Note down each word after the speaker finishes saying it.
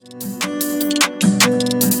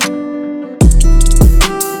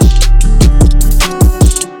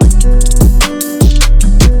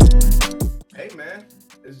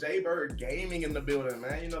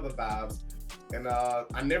And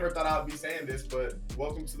I never thought I'd be saying this, but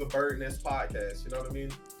welcome to the Bird Nest podcast. You know what I mean?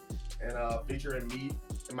 And featuring me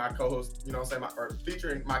and my co-host, you know what I'm saying? Or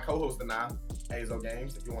featuring my co-host and I, Azo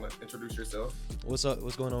Games, if you want to introduce yourself. What's up?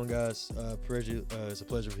 What's going on, guys? It's a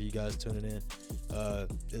pleasure for you guys tuning in.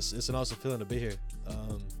 It's an awesome feeling to be here.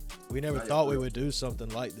 We never thought we would do something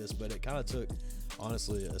like this, but it kind of took,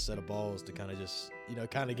 honestly, a set of balls to kind of just,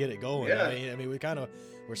 kind of get it going. Yeah. I mean,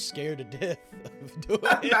 we're scared to death of doing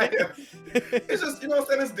it. It's just, you know what I'm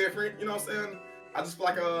saying? It's different. You know what I'm saying? I just feel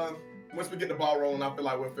like once we get the ball rolling, I feel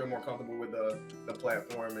like we'll feel more comfortable with the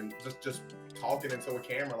platform and just talking into a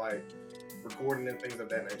camera, like recording and things of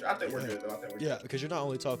that nature. I think we're good, though. Because we're not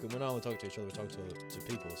only talking to each other, we're talking to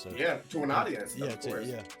people. So to an audience.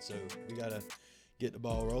 So we gotta get the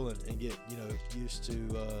ball rolling and get used to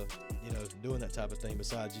doing that type of thing.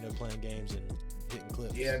 Besides playing games and hitting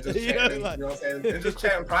clips. Yeah, and just chatting. You know what I'm saying? And just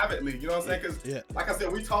chatting privately. You know what I'm saying? Because like I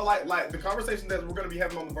said, we talk like the conversation that we're gonna be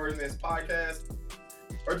having on the Bird Nest podcast.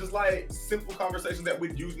 Or just like simple conversations that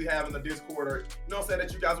we'd usually have in the Discord, or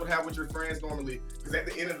that you guys would have with your friends normally. Because at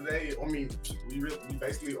the end of the day, I mean, we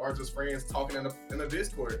basically are just friends talking in the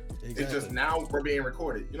Discord. Exactly. It's just now we're being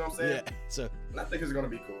recorded. You know what I'm saying? Yeah. So and I think it's gonna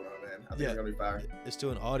be cool, man. I think it's gonna be fire. It's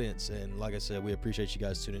to an audience, and like I said, we appreciate you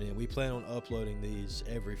guys tuning in. We plan on uploading these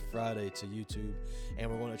every Friday to YouTube,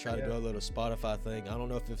 and we're going to try to do a little Spotify thing. I don't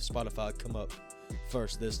know if Spotify come up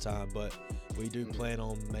first this time, but we do plan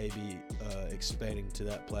on maybe expanding to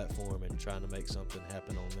that platform and trying to make something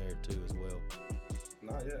happen on there too as well.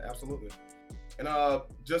 No, yeah, absolutely. And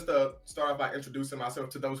just to start off by introducing myself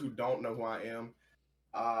to those who don't know who I am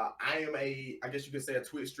I guess you could say a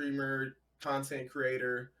Twitch streamer, content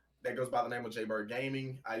creator that goes by the name of Jaybird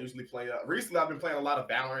Gaming. I usually play recently I've been playing a lot of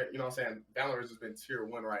Valorant. You know what I'm saying? Valorant has just been tier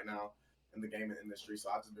 1 right now in the gaming industry, so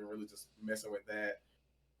I've just been really just messing with that.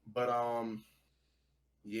 But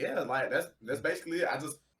yeah, like that's basically it. I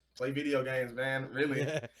just play video games, man. Really.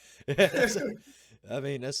 Yeah. I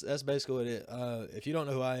mean, that's basically what it is. If you don't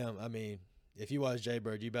know who I am, I mean, if you watch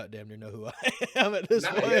Jaybird, you about damn near know who I am at this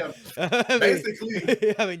point. Yeah.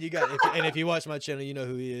 Basically. I mean, if you watch my channel, you know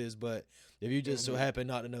who he is. But if you just so happen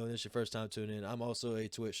not to know, and it's your first time tuning in, I'm also a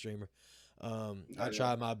Twitch streamer. I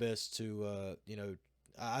try my best to,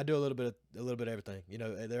 I do a little bit of everything.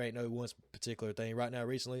 There ain't no one particular thing. Right now,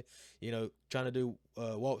 recently, trying to do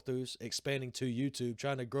walkthroughs, expanding to YouTube,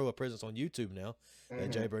 trying to grow a presence on YouTube now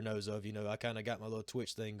that Jaybird knows of. I kind of got my little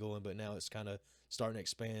Twitch thing going, but now it's kind of starting to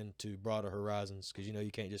expand to broader horizons because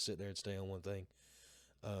you can't just sit there and stay on one thing.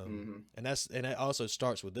 And that also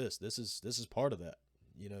starts with this. This is part of that.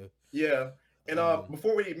 Yeah. And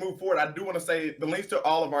before we move forward, I do want to say the links to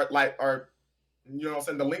all of our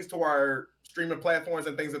the links to our streaming platforms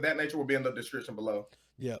and things of that nature will be in the description below.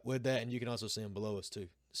 Yeah, with that, and you can also see them below us too.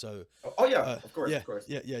 So. Of course.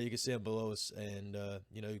 Yeah, you can see them below us, and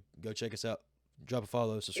go check us out. Drop a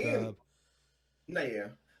follow, subscribe. Yeah.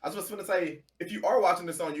 I was just going to say, if you are watching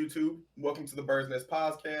this on YouTube, welcome to the Bird's Nest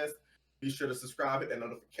podcast. Be sure to subscribe, hit that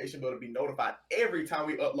notification bell to be notified every time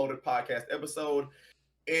we upload a podcast episode.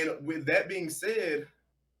 And with that being said,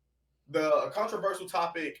 the controversial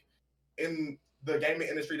topic in the gaming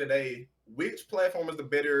industry today, which platform is the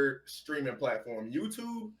better streaming platform,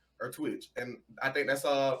 YouTube or Twitch? And I think that's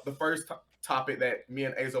the first topic that me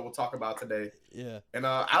and Azo will talk about today. Yeah. And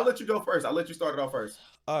I'll let you go first. I'll let you start it off first.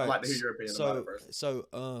 All right. I'd like to hear your opinion about it first. So,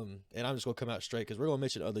 and I'm just going to come out straight because we're going to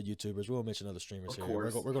mention other YouTubers. We're going to mention other streamers here. We're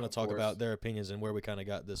going to talk about their opinions and where we kind of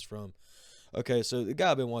got this from. Okay, so the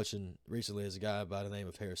guy I've been watching recently is a guy by the name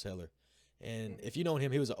of Harris Heller. And if you know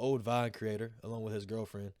him, he was an old Vine creator along with his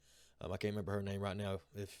girlfriend. I can't remember her name right now.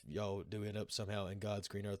 If y'all do end up somehow in God's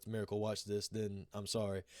green earth miracle watch this, then I'm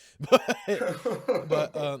sorry.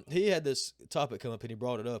 But he had this topic come up and he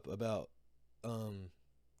brought it up about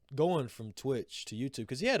going from Twitch to YouTube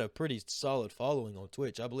because he had a pretty solid following on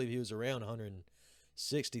Twitch. I believe he was around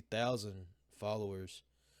 160,000 followers.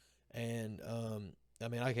 And I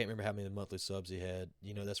mean, I can't remember how many monthly subs he had.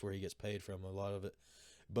 That's where he gets paid from a lot of it.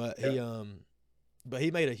 But he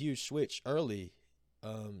made a huge switch early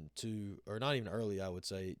or not even early, I would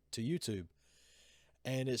say, to YouTube.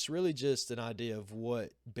 And it's really just an idea of what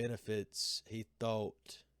benefits he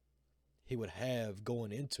thought he would have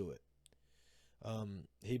going into it.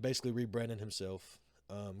 He basically rebranded himself,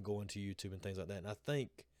 going to YouTube and things like that. And I think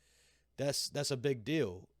that's a big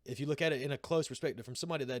deal. If you look at it in a close perspective from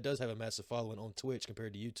somebody that does have a massive following on Twitch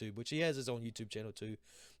compared to YouTube, which he has his own YouTube channel too,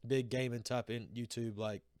 big gaming type in YouTube,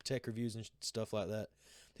 like tech reviews and stuff like that.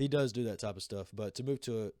 He does do that type of stuff, but to move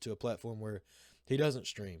to a platform where he doesn't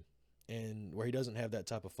stream and where he doesn't have that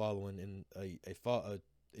type of following in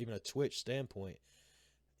even a Twitch standpoint,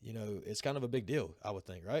 it's kind of a big deal, I would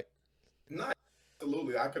think, right? Not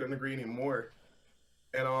absolutely. I couldn't agree anymore.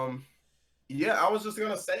 And yeah, I was just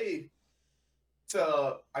gonna say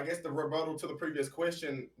to I guess the rebuttal to the previous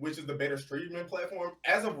question, which is the better streaming platform.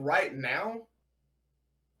 As of right now,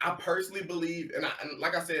 I personally believe, and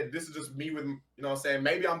like I said, this is just me with what I'm saying.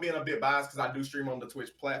 Maybe I'm being a bit biased because I do stream on the Twitch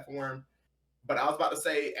platform. But I was about to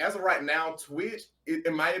say, as of right now, Twitch,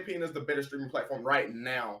 in my opinion, is the better streaming platform right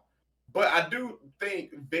now. But I do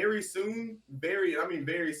think very soon,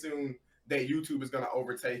 very soon, that YouTube is going to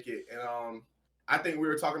overtake it. And I think we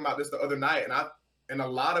were talking about this the other night, and a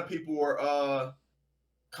lot of people were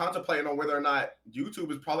contemplating on whether or not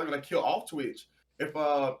YouTube is probably going to kill off Twitch if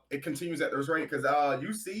it continues at this rate. Because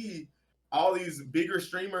you see all these bigger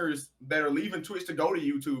streamers that are leaving Twitch to go to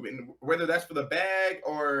YouTube, and whether that's for the bag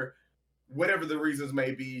or whatever the reasons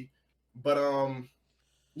may be. But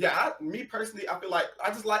yeah, me personally, I feel like I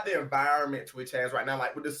just like the environment Twitch has right now,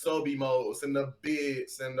 like with the sub emotes and the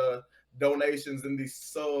bits and the donations and these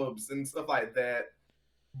subs and stuff like that.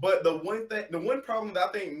 But the one problem that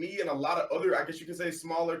I think me and a lot of other, I guess you could say,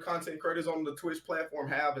 smaller content creators on the Twitch platform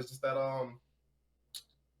have is just that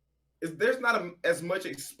there's not as much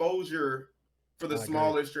exposure for the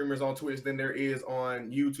smaller streamers on Twitch than there is on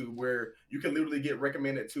YouTube, where you can literally get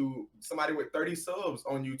recommended to somebody with 30 subs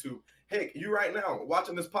on YouTube. Heck, you right now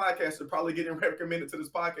watching this podcast are probably getting recommended to this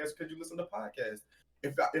podcast because you listen to podcasts.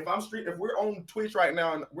 If we're on Twitch right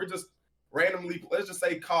now and we're just randomly, let's just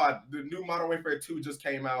say COD, the new Modern Warfare 2 just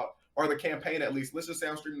came out, or the campaign at least. Let's just say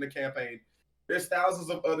I'm streaming the campaign. There's thousands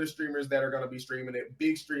of other streamers that are going to be streaming it,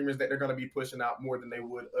 big streamers that they're going to be pushing out more than they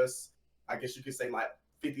would us. I guess you could say like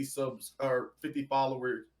 50 subs or 50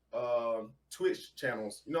 follower Twitch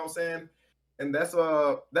channels. You know what I'm saying? And that's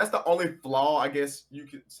the only flaw I guess you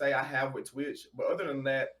could say I have with Twitch. But other than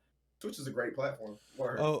that, Twitch is a great platform.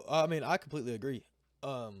 Oh, I mean, I completely agree.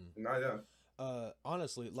 Yeah.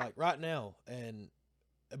 Honestly, like right now,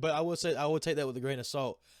 but I would take that with a grain of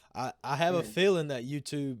salt. I have a feeling that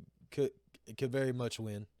YouTube could very much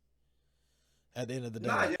win at the end of the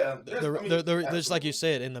day. Just like you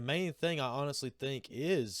said, and the main thing I honestly think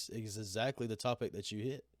is exactly the topic that you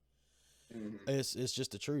hit. Mm-hmm. It's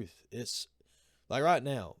just the truth. It's like right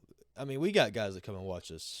now, I mean, we got guys that come and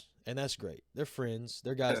watch us, and that's great. They're friends.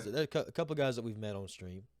 They're guys. They're a couple of guys that we've met on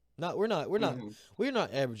stream. We're not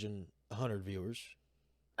averaging 100 viewers.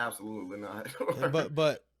 Absolutely not.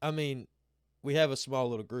 but I mean, we have a small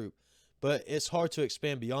little group, but it's hard to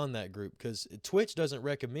expand beyond that group because Twitch doesn't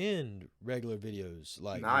recommend regular videos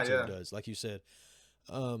like YouTube does. Like you said,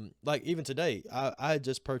 like even today, I had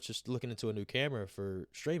just purchased looking into a new camera for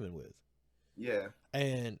streaming with. Yeah.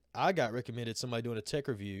 And I got recommended somebody doing a tech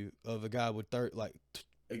review of a guy with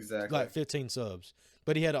 15 subs,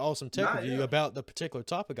 but he had an awesome tech review about the particular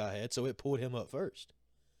topic I had, so it pulled him up first.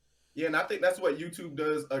 Yeah, and I think that's what YouTube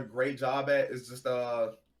does a great job at, is just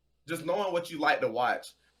knowing what you like to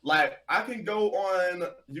watch. Like, I can go on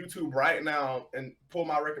YouTube right now and pull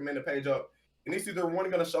my recommended page up, and it's either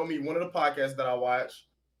going to show me one of the podcasts that I watch,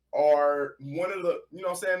 or one of the, you know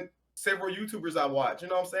what I'm saying, several YouTubers I watch. You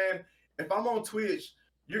know what I'm saying? If I'm on Twitch,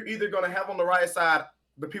 you're either going to have on the right side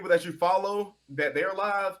the people that you follow, that they're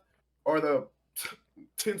live, or the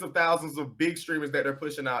tens of thousands of big streamers that they're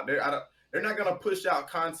pushing out. They're not going to push out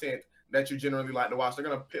content that you generally like to watch. They're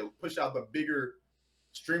going to push out the bigger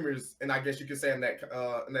streamers, and I guess you could say in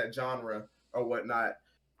that genre or whatnot.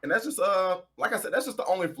 And that's just like I said, that's just the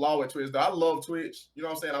only flaw with Twitch. Though I love Twitch, you know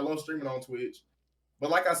what I'm saying? I love streaming on Twitch.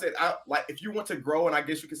 But like I said, if you want to grow and I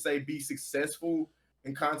guess you could say be successful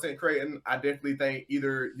in content creating, I definitely think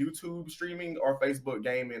either YouTube streaming or Facebook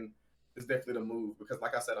gaming is definitely the move, because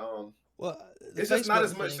like I said, it's just not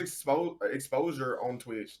as much exposure on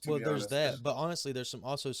Twitch. Well, there's that, but honestly, there's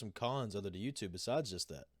also some cons other to YouTube besides just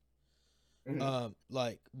that.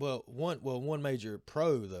 Mm-hmm. One major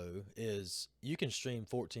pro though is you can stream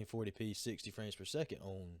 1440p 60 frames per second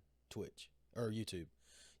on Twitch or YouTube.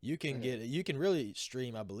 You can you can really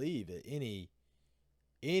stream, I believe, at any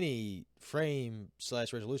frame /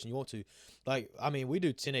 resolution you want to. Like, I mean, we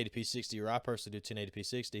do 1080p 60, or I personally do 1080p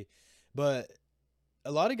 60, but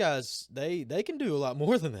a lot of guys, they can do a lot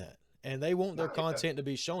more than that, and they want their content to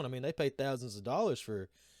be shown. I mean, they pay thousands of dollars for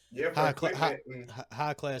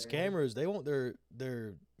high class cameras. They want their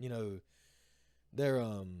the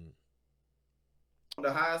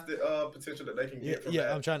highest potential that they can get.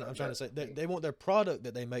 I'm trying to say they want their product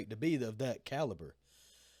that they make to be of that caliber.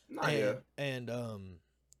 And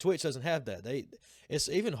Twitch doesn't have that. It's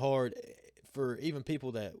even hard for even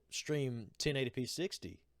people that stream 1080p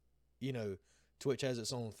 60. You know, Twitch has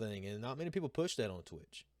its own thing, and not many people push that on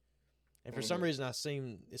Twitch. And for some reason, it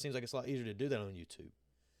seems like it's a lot easier to do that on YouTube.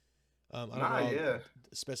 I don't know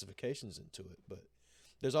the specifications into it, but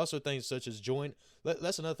There's also things such as join.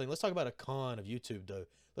 That's another thing. Let's talk about a con of YouTube though.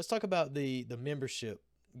 Let's talk about the membership,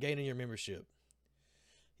 gaining your membership.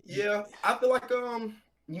 Yeah, I feel like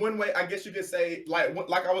one way I guess you could say like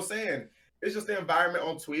I was saying, it's just the environment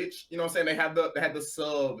on Twitch. You know what I'm saying? They had the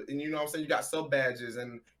sub, and you know what I'm saying, you got sub badges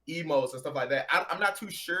and emotes and stuff like that. I'm not too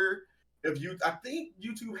sure if I think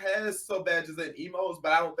YouTube has sub badges and emotes,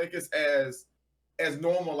 but I don't think it's as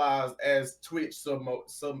normalized as Twitch sub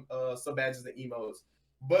badges and emotes.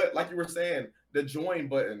 But like you were saying, the join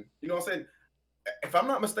button, you know what I'm saying? If I'm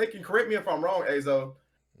not mistaken, correct me if I'm wrong, Azo,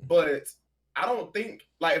 but I don't think,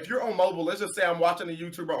 like, if you're on mobile, let's just say I'm watching a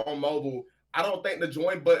YouTuber on mobile, I don't think the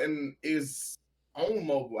join button is on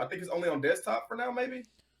mobile. I think it's only on desktop for now, maybe.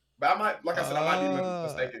 But I might, like I said, I might be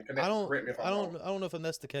mistaken. Correct me if I'm wrong. I don't know if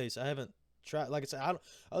that's the case. I haven't tried. Like I said,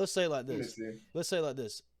 I'll just say it like this. Let's say it like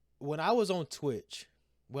this. When I was on Twitch,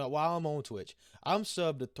 while I'm on Twitch, I'm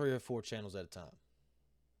subbed to 3 or 4 channels at a time.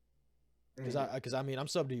 Because I mean, I'm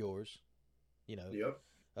subbed to yours, you know, yep,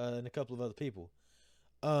 and a couple of other people.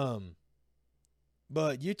 But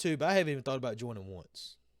YouTube, I haven't even thought about joining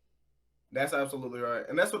once. That's absolutely right,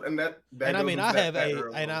 and that's what, and I mean, I have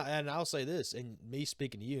and I'll say this, and me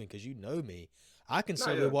speaking to you, and because you know me, I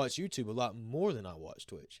consider watch YouTube a lot more than I watch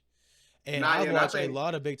Twitch, and I watch a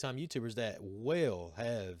lot of big time YouTubers that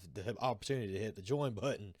have the opportunity to hit the join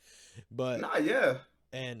button, but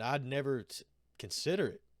and I'd never consider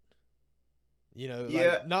it. You know,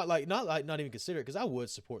 not even consider it, because I would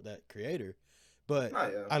support that creator, but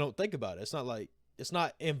I don't think about it. It's not like it's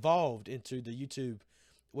not involved into the YouTube.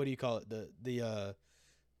 What do you call it?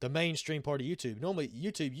 The mainstream part of YouTube. Normally,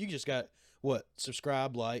 YouTube, you just got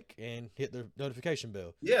subscribe, like, and hit the notification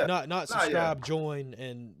bell. Yeah, not subscribe, join,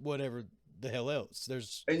 and whatever the hell else.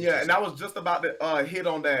 And I was just about to hit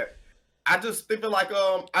on that. I just feel like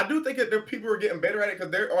I do think that there people are getting better at it, because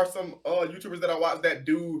there are some YouTubers that I watch that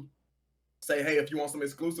do say, hey, if you want some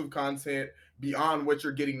exclusive content beyond what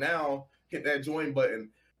you're getting now, hit that join button.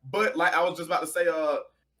 But like I was just about to say,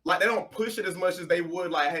 like they don't push it as much as they would,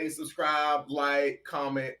 like, hey, subscribe, like,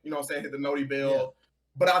 comment, you know what I'm saying, hit the noti bell. Yeah.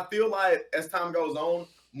 But I feel like as time goes on,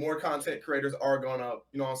 more content creators are gonna,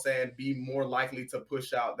 you know what I'm saying, be more likely to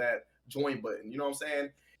push out that join button, you know what I'm saying?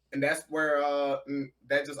 And that's where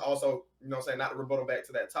that just also, you know what I'm saying, not to rebuttal back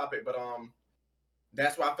to that topic, but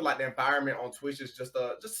that's why I feel like the environment on Twitch is just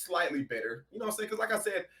slightly better. You know what I'm saying? Because like I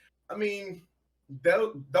said, I mean,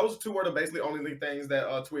 those two are the basically only things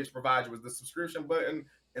that Twitch provides you, is the subscription button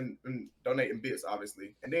and donating bits,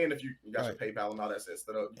 obviously. And then if you got your PayPal and all that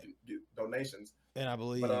set up, you can get donations. And I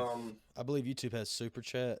believe YouTube has Super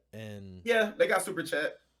Chat, and yeah, they got Super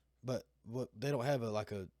Chat, but they don't have a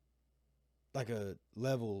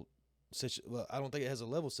level. Well, I don't think it has a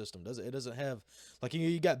level system, does it? It doesn't have, like,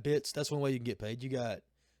 you got bits. That's one way you can get paid. You got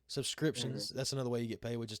subscriptions. That's another way you get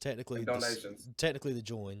paid, which is technically donations. Technically the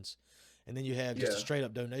joins, and then you have just straight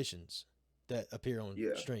up donations that appear on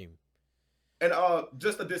stream. And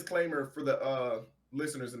just a disclaimer for the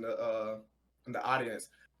listeners in the audience: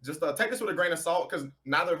 just take this with a grain of salt, because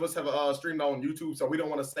neither of us have streamed on YouTube, so we don't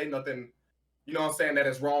want to say nothing, you know what I'm saying, that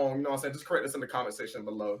is wrong. You know what I'm saying? Just correct us in the comment section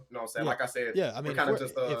below. You know what I'm saying? Like I said, I mean,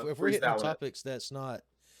 if we're hitting topics that's not,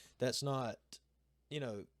 you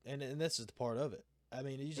know, and this is the part of it. I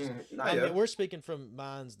mean, you just, we're speaking from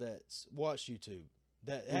minds that watch YouTube,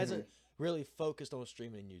 that hasn't really focused on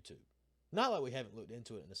streaming YouTube. Not like we haven't looked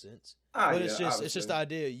into it in a sense, but it's just the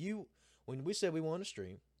idea. When we said we want to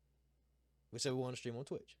stream, we said we want to stream on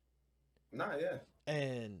Twitch.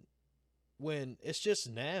 And when it's just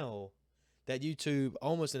now that YouTube,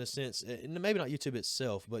 almost in a sense, and maybe not YouTube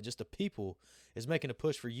itself, but just the people, is making a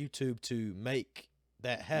push for YouTube to make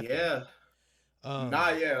that happen. Yeah.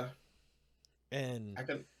 And I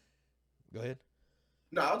can go ahead.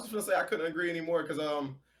 No, I was just gonna say I couldn't agree anymore, because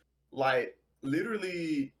like,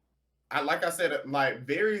 literally, like I said, like,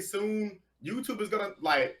 very soon YouTube is gonna,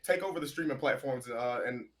 like, take over the streaming platforms,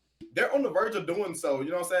 and they're on the verge of doing so.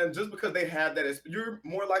 You know what I'm saying? Just because they have that, you're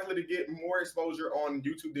more likely to get more exposure on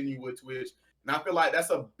YouTube than you would Twitch. And I feel like that's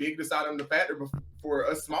a big deciding factor for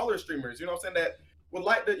us smaller streamers, you know what I'm saying, that would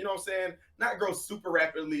like to, you know what I'm saying, not grow super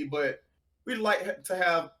rapidly, but we'd like to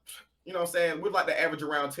have, you know what I'm saying, we'd like to average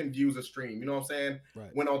around 10 views a stream, you know what I'm saying? Right.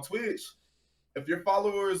 When on Twitch, if your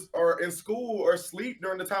followers are in school or sleep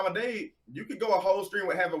during the time of day, you could go a whole stream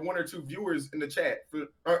with having 1 or 2 viewers in the chat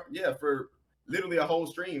for literally a whole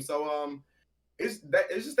stream. So it's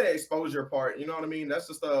just that exposure part, you know what I mean? That's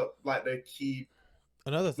just like the key,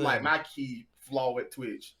 another thing, like my key flaw with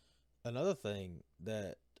Twitch. Another thing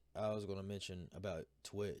that I was going to mention about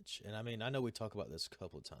Twitch, and I mean, I know we talk about this a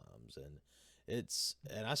couple of times, and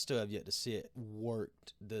and I still have yet to see it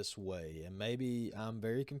worked this way, and maybe I'm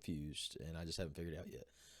very confused and I just haven't figured it out yet.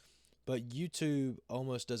 But YouTube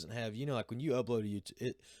almost doesn't have, like when you upload to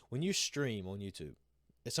YouTube, when you stream on YouTube,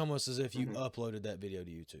 it's almost as if you uploaded that video to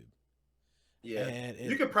YouTube. Yeah, and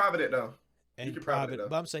you can private it though. And you can private it though.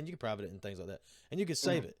 But I'm saying you can private it and things like that, and you can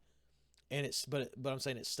save it, and but I'm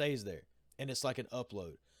saying it stays there, and it's like an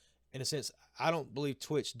upload. In a sense, I don't believe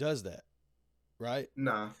Twitch does that. Right?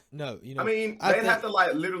 Nah. No, I mean, they'd have to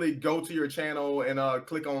like literally go to your channel and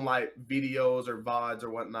click on like videos or VODs or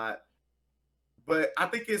whatnot. But I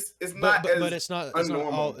think it's not but it's not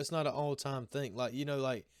an all time thing. Like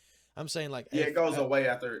like I'm saying like it goes away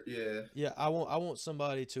after I want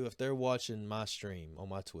somebody to, if they're watching my stream on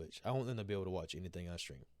my Twitch, I want them to be able to watch anything I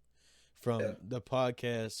stream. From the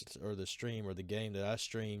podcast or the stream or the game that I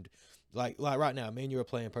streamed. Like right now, me and you are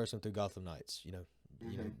playing person through Gotham Knights, you know,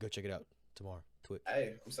 go check it out tomorrow. Twitch.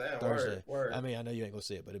 Hey, I'm saying Thursday. Word. I mean, I know you ain't gonna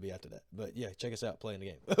see it, but it'll be after that. But yeah, check us out playing the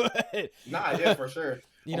game. Nah, yeah, for sure.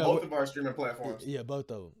 On both of our streaming platforms. Yeah, both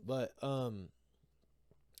of them. But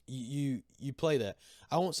you play that.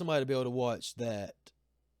 I want somebody to be able to watch that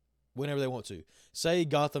whenever they want to. Say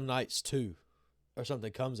Gotham Knights 2 or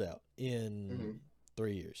something comes out in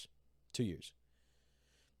 3 years, 2 years,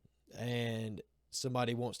 and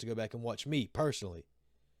somebody wants to go back and watch me personally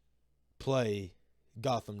play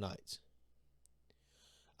Gotham Knights.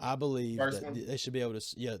 I believe they should be able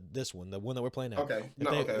to. This one, the one that we're playing now. Okay.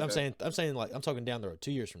 I'm saying like I'm talking down the road,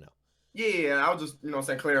 2 years from now. Yeah, I was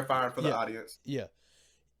just clarifying for the audience. Yeah,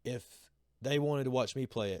 if they wanted to watch me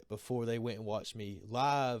play it before they went and watched me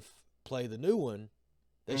live play the new one,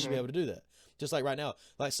 they should be able to do that. Just like right now,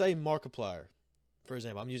 like say Markiplier, for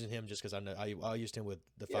example. I'm using him just because I know I used him with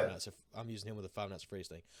the Five Nights. I'm using him with the Five Nights at Freddy's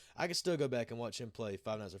thing. I can still go back and watch him play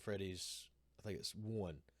Five Nights at Freddy's. I think it's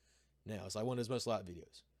 1 now. It's like one of his most liked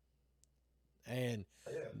videos. And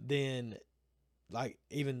then, like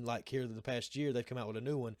even like here the past year, they've come out with a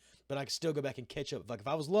new one. But I can still go back and catch up. Like if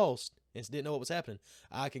I was lost and didn't know what was happening,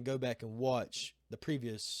 I can go back and watch the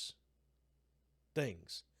previous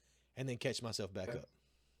things, and then catch myself back up.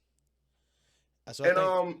 So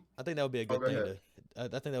I think that would be a good thing I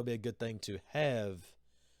think that would be a good thing to have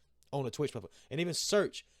on a Twitch platform, and even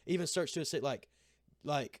search to sit like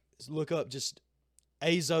look up just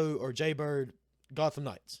Azo or Jaybird Gotham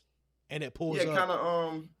Knights, and it pulls up. Yeah, kind of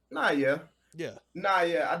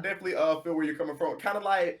I definitely feel where you're coming from. Kind of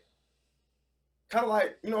like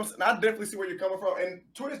I definitely see where you're coming from, and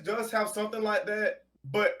Twitch does have something like that.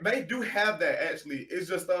 But they do have that actually. It's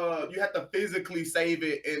just you have to physically save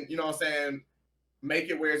it and make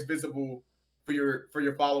it where it's visible for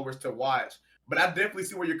your followers to watch. But I definitely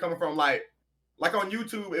see where you're coming from. Like on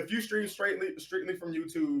YouTube, if you stream strictly from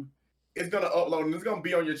YouTube, it's gonna upload and it's gonna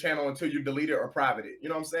be on your channel until you delete it or private it. You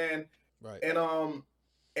know what I'm saying? Right.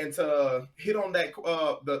 And to hit on that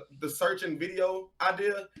the search and video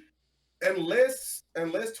idea, unless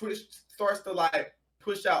Twitch starts to like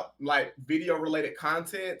push out like video related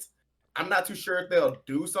content, I'm not too sure if they'll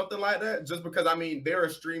do something like that, just because they're a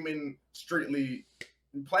streaming strictly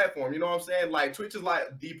platform. You know what I'm saying? Like Twitch is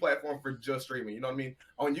like the platform for just streaming. You know what I mean?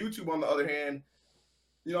 On YouTube, on the other hand,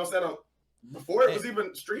 you know what I'm saying? Before it was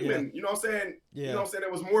even streaming, you know what I'm saying? Yeah. You know what I'm saying?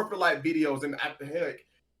 It was more for like videos, and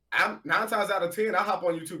I'm 9 times out of 10, I hop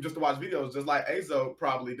on YouTube just to watch videos, just like Azo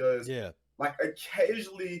probably does. Yeah. Like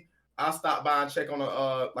occasionally I'll stop by and check on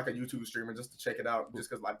a YouTube streamer just to check it out, just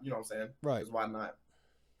because, like, you know what I'm saying? Right. Because why not?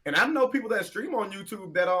 And I know people that stream on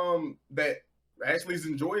YouTube that actually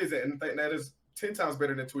enjoys it and think that is 10 times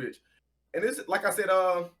better than Twitch. And it's like I said,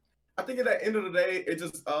 I think at the end of the day, it's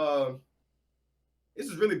just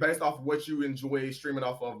really based off of what you enjoy streaming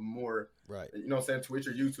off of more. Right. You know what I'm saying? Twitch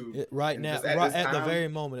or YouTube. At the very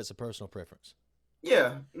moment, it's a personal preference.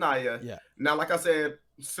 Yeah. Yeah. Now, like I said,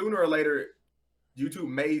 sooner or later, YouTube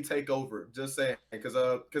may take over. Just saying, because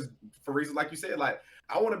for reasons like you said, like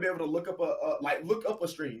I want to be able to look up a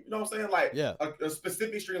stream. You know what I'm saying? Like a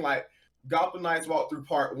specific stream, like Gotham Knights Walkthrough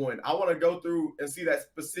Part 1. I want to go through and see that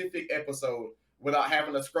specific episode without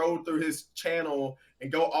having to scroll through his channel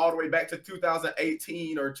and go all the way back to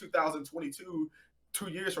 2018 or 2022, 2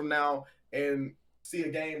 years from now, and see a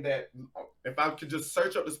game that if I could just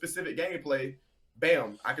search up the specific gameplay,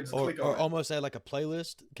 bam, I could just click on it. Or almost add like a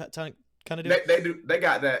playlist kind of do. They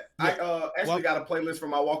got that. Yeah. I actually got a playlist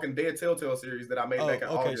from my Walking Dead Telltale series that I made back in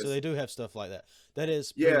August. Okay, so they do have stuff like that. That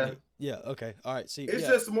is neat. Yeah, okay. All right, see. It's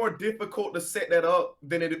just more difficult to set that up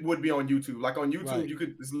than it would be on YouTube. Like on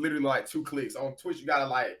YouTube, it's literally like 2 clicks. On Twitch, you gotta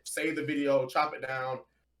like save the video, chop it down,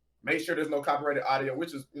 make sure there's no copyrighted audio,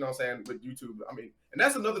 which is, you know what I'm saying, with YouTube. And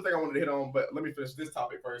that's another thing I wanted to hit on, but let me finish this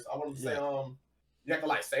topic first. I wanted to say, You have to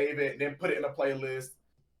like save it, then put it in a playlist.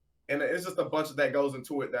 And it's just a bunch of that goes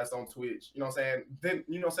into it that's on Twitch. You know what I'm saying? Then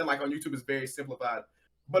you know what I'm saying, like on YouTube it's very simplified.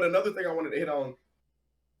 But another thing I wanted to hit on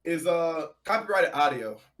is copyrighted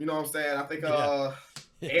audio. You know what I'm saying? I think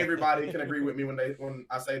everybody can agree with me when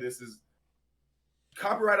I say this is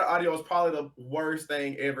copyrighted audio is probably the worst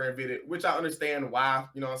thing ever invented, which I understand why.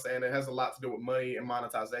 You know what I'm saying? It has a lot to do with money and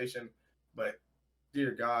monetization, but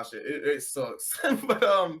dear gosh, it sucks.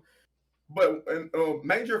 but a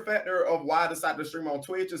major factor of why I decided to stream on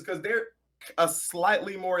Twitch is because they're a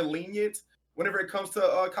slightly more lenient whenever it comes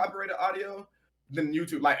to copyrighted audio than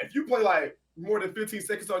YouTube. Like if you play like more than 15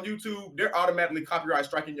 seconds on YouTube, they're automatically copyright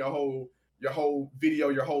striking your whole video,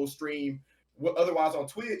 your whole stream. Otherwise on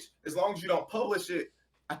Twitch, as long as you don't publish it,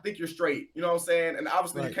 I think you're straight. You know what I'm saying? And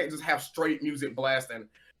obviously you can't just have straight music blasting.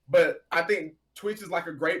 But I think Twitch is like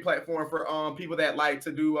a great platform for people that like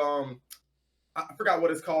to do I forgot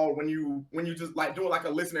what it's called when you just like doing like a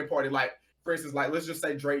listening party. Like for instance, like let's just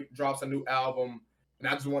say Drake drops a new album and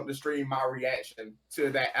I just want to stream my reaction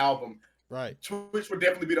to that album. Right. Twitch would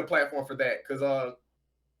definitely be the platform for that because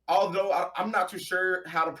although I'm not too sure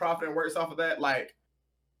how the profiting works off of that, like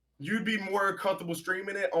you'd be more comfortable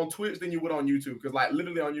streaming it on Twitch than you would on YouTube because like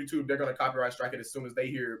literally on YouTube they're gonna copyright strike it as soon as they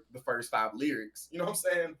hear the first 5 lyrics. You know what I'm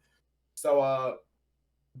saying? So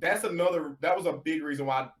that was a big reason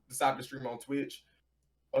why I decided to stream on Twitch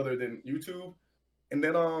other than YouTube. And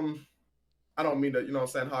then I don't mean to, you know what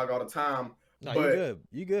I'm saying, hog all the time. No, but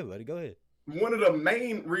you good, buddy. Go ahead. One of the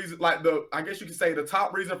main reasons, like I guess you could say the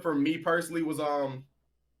top reason for me personally was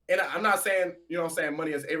and I'm not saying, you know what I'm saying,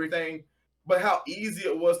 money is everything, but how easy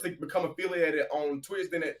it was to become affiliated on Twitch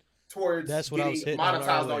than it towards That's what getting I was hitting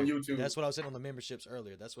monetized on YouTube. That's what I was hitting on the memberships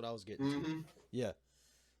earlier. That's what I was getting to. Yeah.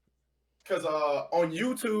 Because on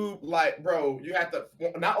YouTube, like, bro, you have to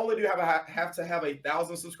not only do you have to have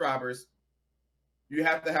 1,000 subscribers, you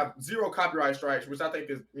have to have 0 copyright strikes, which I think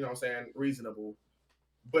is, you know what I'm saying, reasonable.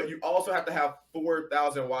 But you also have to have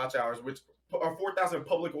 4,000 watch hours, or 4,000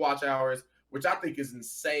 public watch hours, which I think is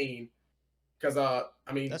insane. Because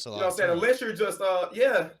I mean, that's a lot, you know what I'm saying, unless you're just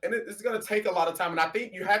and it's gonna take a lot of time, and I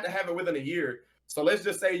think you have to have it within a year. So let's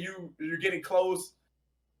just say you're getting close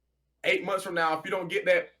 8 months from now. If you don't get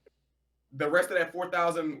that, the rest of that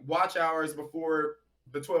 4,000 watch hours before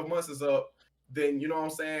the 12 months is up, then you know what I'm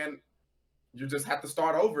saying, you just have to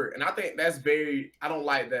start over. And I think I don't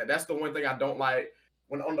like that. That's the one thing I don't like.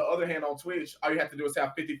 When on the other hand, on Twitch, all you have to do is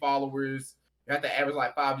have 50 followers. You have to average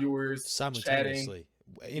like 5 viewers simultaneously.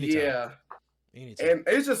 Chatting. Yeah. Anytime. And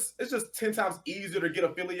it's just 10 times easier to get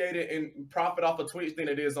affiliated and profit off of Twitch than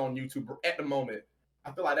it is on YouTube at the moment.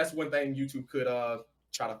 I feel like that's one thing YouTube could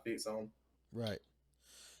try to fix on. Right.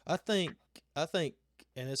 I think,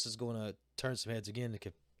 and this is going to turn some heads again to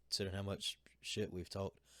consider how much shit we've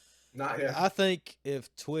talked. Not yet. I think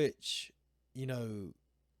if Twitch, you know,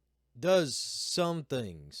 does some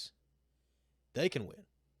things, they can win.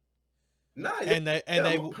 Nah,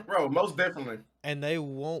 they bro, most definitely. And they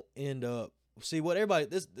won't end up. See what everybody.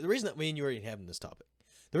 The reason that me and you are even having this topic,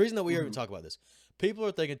 the reason that we even talk about this, people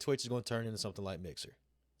are thinking Twitch is going to turn into something like Mixer,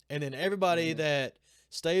 and then everybody that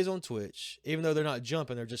stays on Twitch, even though they're not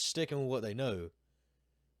jumping, they're just sticking with what they know.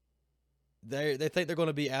 They think they're going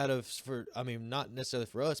to be out of not necessarily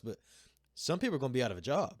for us, but some people are going to be out of a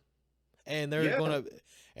job, and they're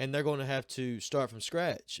going to have to start from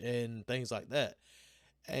scratch and things like that.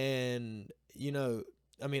 And you know,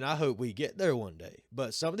 I mean, I hope we get there one day.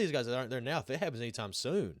 But some of these guys that aren't there now, if it happens anytime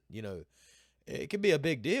soon, you know, it could be a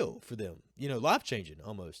big deal for them. You know, life changing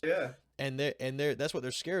almost. Yeah. And that's what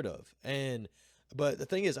they're scared of. But the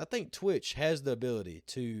thing is, I think Twitch has the ability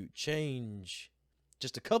to change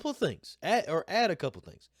just a couple of things, add a couple of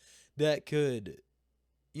things that could,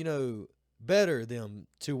 you know, better them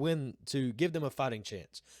to win, to give them a fighting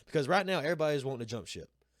chance. Because right now, everybody's wanting to jump ship.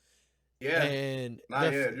 Yeah. And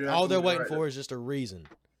all they're waiting for is just a reason.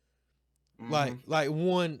 Like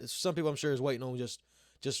one, some people I'm sure is waiting on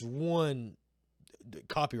just one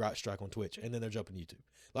copyright strike on Twitch, and then they're jumping to YouTube.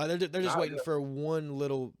 Like they're just waiting for one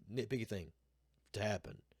little nitpicky thing to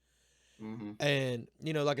happen. And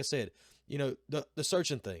you know, like I said, you know, the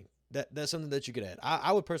searching thing, that's something that you could add.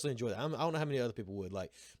 I would personally enjoy that. I don't know how many other people would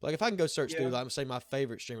like if I can go search through, like, say my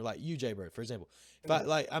favorite streamer, like you, Jaybird, for example.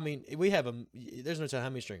 If we have there's no telling how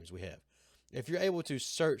many streams we have. If you're able to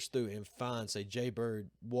search through and find, say, Jaybird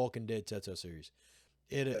Walking Dead Telltale series,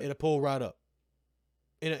 it'll pull right up.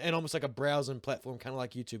 And almost like a browsing platform, kind of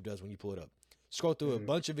like YouTube does when you pull it up. Scroll through a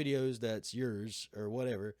bunch of videos that's yours or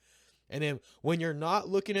whatever. And then when you're not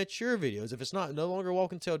looking at your videos, if it's no longer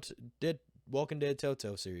Walking Dead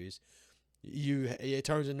Telltale series, it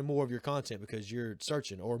turns into more of your content because you're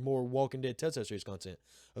searching, or more Walking Dead Telltale series content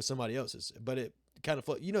of somebody else's. But it kind of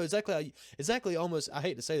exactly almost, I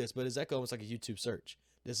hate to say this, but exactly almost like a YouTube search.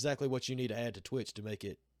 That's exactly what you need to add to Twitch to make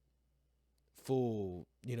it full.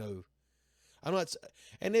 I'm not,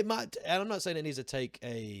 and I'm not saying it needs to take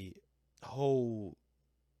a whole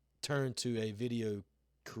turn to a video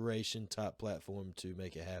creation type platform to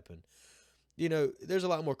make it happen. There's a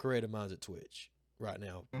lot more creative minds at Twitch right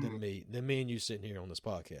now than me and you sitting here on this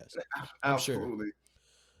podcast. I'm Absolutely.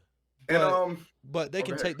 Sure. And but they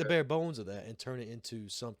can take the bare bones of that and turn it into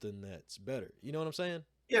something that's better. You know what I'm saying?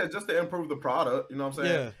 Yeah, just to improve the product. You know what I'm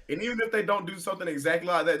saying? Yeah. And even if they don't do something exactly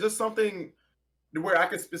like that, just something where I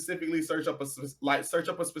could specifically search up a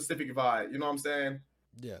specific vibe. You know what I'm saying?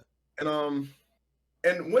 Yeah.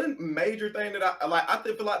 And one major thing that I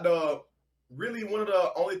feel like one of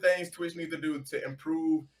the only things Twitch needs to do to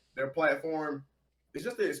improve their platform is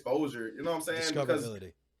just the exposure. You know what I'm saying?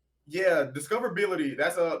 Discoverability. Discoverability.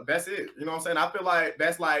 That's it. You know what I'm saying? I feel like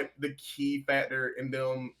that's like the key factor in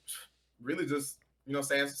them really just,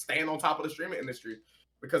 staying on top of the streaming industry.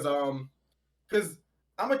 Because I'm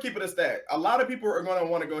gonna keep it a stat. A lot of people are gonna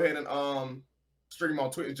want to go ahead and stream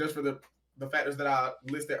on Twitch just for the factors that I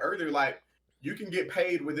listed earlier. Like, you can get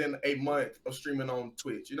paid within a month of streaming on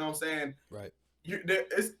Twitch. You know what I'm saying? Right.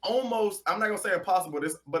 It's almost, I'm not gonna say impossible,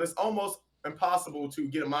 but it's almost impossible to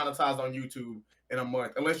get monetized on YouTube in a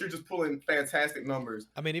month unless you're just pulling fantastic numbers.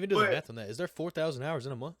 I mean, even doing the math on that, is there 4,000 hours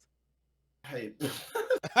in a month? Hey,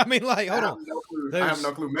 I mean, like, hold on. I have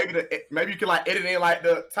no clue. Maybe you can like edit in like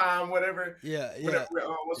the time, whatever. Yeah.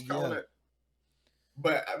 What's calling it?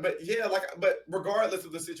 But regardless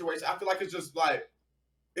of the situation, I feel like it's just like,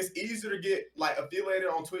 it's easier to get like affiliated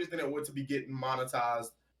on Twitch than it would to be getting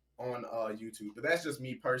monetized on YouTube. But that's just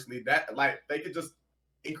me personally. That, like, they could just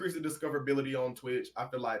increase the discoverability on Twitch. I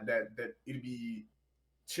feel like that it'd be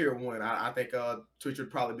tier one. I think Twitch would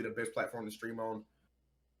probably be the best platform to stream on.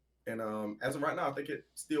 And as of right now, I think it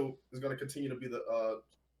still is going to continue to be the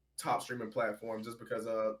top streaming platform, just because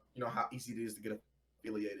how easy it is to get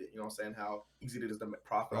affiliated. You know what I'm saying? How easy it is to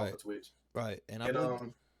profit off of Twitch. Right. And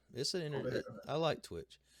it's an internet. I like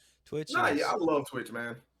Twitch. I love Twitch,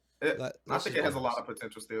 man. I think it has a lot of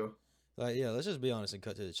potential still. Like, yeah, let's just be honest and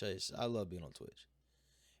cut to the chase. I love being on Twitch,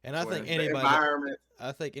 and I think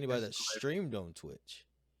anybody that streamed on Twitch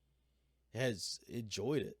has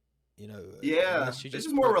enjoyed it. It's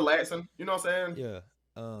just more relaxing. You know what I'm saying? Yeah.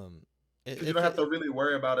 You don't have to really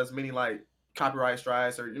worry about as many like copyright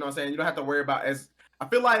strikes, or you know what I'm saying. You don't have to worry about as. I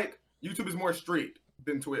feel like YouTube is more strict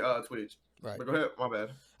than Twitch. Right. But go ahead. My bad.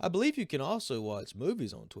 I believe you can also watch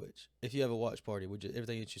movies on Twitch if you have a watch party.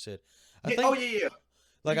 Everything that you said. Yeah.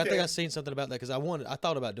 Like, I think I seen something about that because I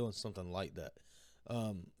thought about doing something like that,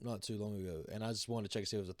 not too long ago, and I just wanted to check to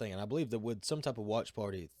see if it was a thing. And I believe that with some type of watch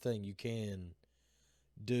party thing, you can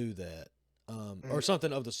do that, or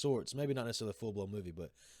something of the sorts. Maybe not necessarily a full blown movie,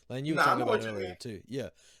 but like you were talking about earlier too. Yeah,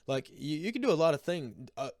 like you can do a lot of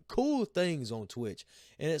cool things on Twitch,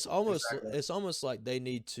 and it's almost like they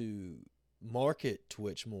need to market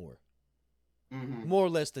Twitch more or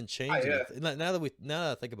less than change it. Now that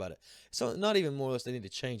I think about it, so not even more or less they need to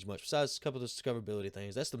change much besides a couple of discoverability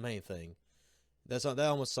things. That's the main thing. That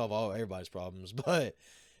almost solve everybody's problems, but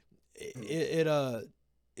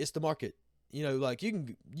it's the market. Like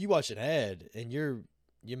you watch an ad and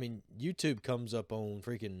YouTube comes up on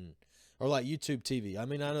freaking, or like YouTube TV. I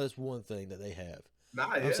mean, I know that's one thing that they have.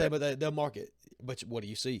 I'm saying, but they'll market. But what do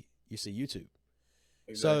you see? You see YouTube.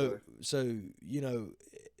 Exactly. So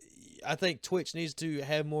I think Twitch needs to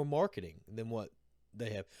have more marketing than what they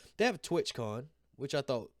have. They have TwitchCon, which I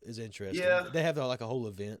thought is interesting. Yeah. They have like a whole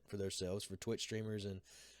event for themselves for Twitch streamers and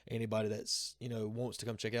anybody that's wants to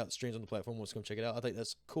come check out streams on the platform, wants to come check it out. I think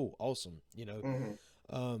that's cool, awesome.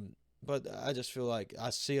 But I just feel like I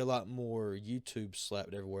see a lot more YouTube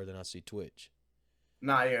slapped everywhere than I see Twitch.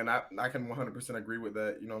 And I can 100% agree with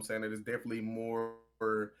that. You know what I'm saying? It is definitely more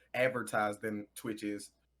advertised than Twitch is,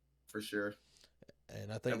 for sure.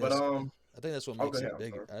 And I think that's what makes it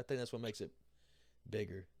bigger. I think that's what makes it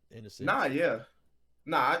bigger in a sense. I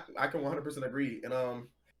can 100% agree. And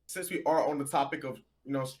since we are on the topic of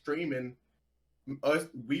streaming,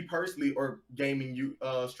 we personally are gaming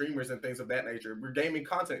streamers and things of that nature. We're gaming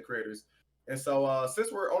content creators, and so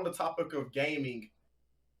since we're on the topic of gaming,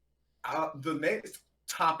 the next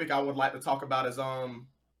topic I would like to talk about is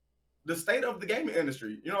the state of the gaming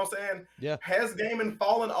industry. You know what I'm saying? Yeah. Has gaming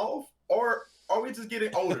fallen off, or are we just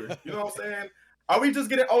getting older? You know what I'm saying? Are we just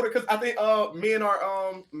getting older? Because I think me and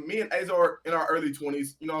Aza are in our early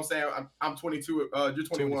 20s. You know what I'm saying? I'm 22. You're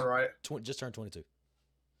 21, right? Just turned 22.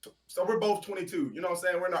 So we're both 22. You know what I'm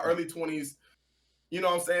saying? We're in our early 20s. You know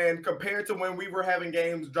what I'm saying? Compared to when we were having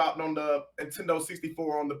games dropped on the Nintendo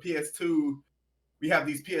 64 on the PS2, we have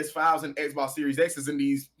these PS5s and Xbox Series X's and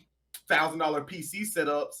these $1,000 PC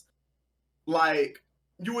setups. Like,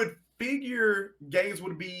 you would figure games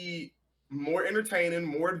would be more entertaining,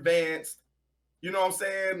 more advanced. You know what I'm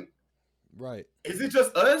saying? Right. Is it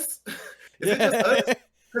just us? Is it just us?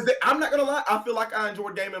 Because I'm not gonna lie, I feel like I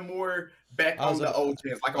enjoyed gaming more back on the old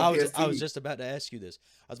gens, like on PS2. I was just about to ask you this.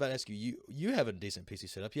 I was about to ask you. You have a decent PC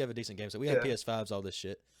setup. You have a decent game set. We have PS5s, all this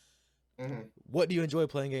shit. Mm-hmm. What do you enjoy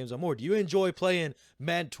playing games on more? Do you enjoy playing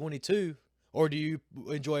Madden 22, or do you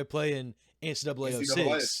enjoy playing NCAA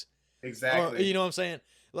 06? Exactly. Or, you know what I'm saying?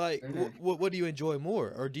 Like, what do you enjoy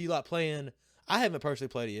more? Or do you like playing? I haven't personally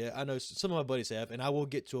played it yet. I know some of my buddies have, and I will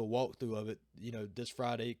get to a walkthrough of it. You know, this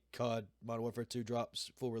Friday, COD Modern Warfare 2 drops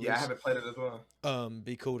full release. Yeah, I haven't played it as well.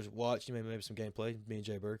 Be cool to watch. You maybe some gameplay. Me and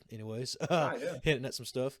Jay Bird, anyways, Yeah. hitting at some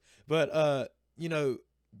stuff. But you know,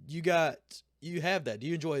 you have that. Do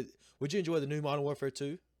you enjoy? Would you enjoy the new Modern Warfare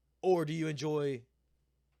 2, or do you enjoy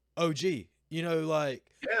OG? You know, like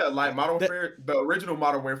like Modern Warfare, the original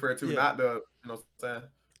Modern Warfare 2, not the what I'm saying.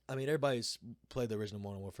 I mean, everybody's played the original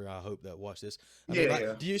Modern Warfare. I hope that watch this. I mean,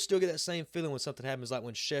 like, do you still get that same feeling when something happens, like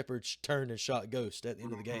when Shepard turned and shot Ghost at the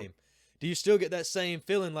end of the game? Do you still get that same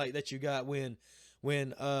feeling like that you got when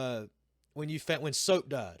Soap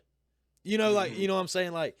died? You know, like you know what I'm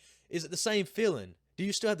saying? Like, is it the same feeling? Do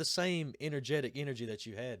you still have the same energetic energy that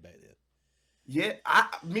you had back then? Yeah,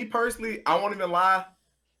 me personally, I won't even lie.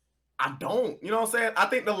 I don't. You know what I'm saying? I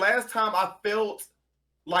think the last time I felt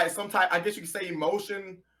like some type, I guess you could say,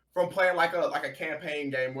 emotion from playing like a campaign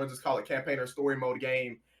game, we'll just call it campaign or story mode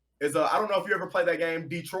game, is I don't know if you ever played that game,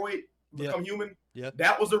 Detroit Become Human. Yeah.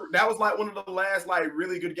 That was like one of the last like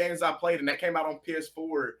really good games I played, and that came out on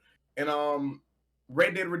PS4. And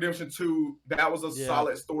Red Dead Redemption 2, that was a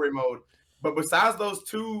solid story mode. But besides those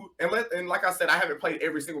two, and like I said, I haven't played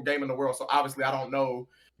every single game in the world, so obviously I don't know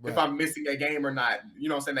if I'm missing a game or not. You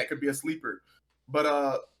know what I'm saying? That could be a sleeper.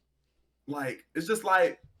 But like, it's just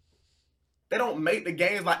like they don't make the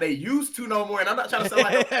games like they used to no more. And I'm not trying to sound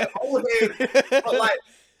like an old head, but like,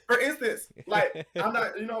 for instance, like, I'm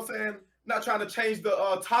not, you know what I'm saying, not trying to change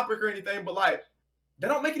the topic or anything, but like, they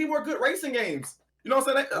don't make any more good racing games. You know what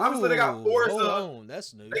I'm saying? Obviously, they got Forza. Hold on,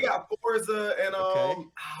 that's new. They got Forza and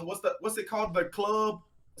what's it called? The Club,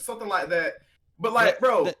 something like that. But like,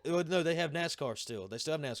 no, they have NASCAR still. They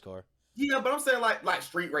still have NASCAR. Yeah, but I'm saying like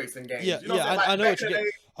street racing games. Yeah, you know what I'm saying? I know what you get.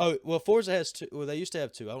 Oh, well, Forza has two. Well, they used to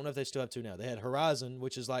have two. I don't know if they still have two now. They had Horizon,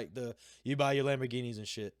 which is like you buy your Lamborghinis and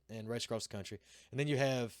shit and race across the country, and then you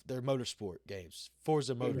have their motorsport games,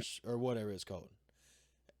 Forza Motors or whatever it's called.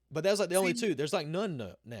 But that's like the only two. There's like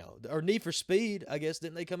none now. Or Need for Speed, I guess.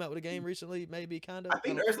 Didn't they come out with a game recently? Maybe, kind of. I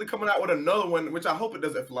think they're actually coming out with another one, which I hope it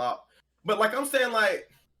doesn't flop. But like I'm saying, like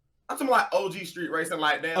I'm talking like OG street racing,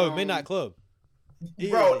 like that. Oh, Midnight Club.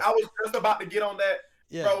 Bro, I was just about to get on that.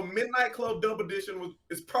 Yeah. Bro, Midnight Club Dub Edition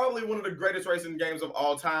is probably one of the greatest racing games of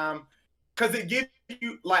all time, because it gives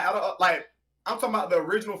you I'm talking about the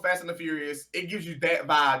original Fast and the Furious. It gives you that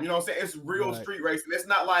vibe. You know what I'm saying? It's real street racing. It's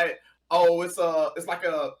not like, oh, it's like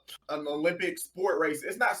an Olympic sport race.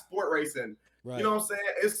 It's not sport racing. Right. You know what I'm saying?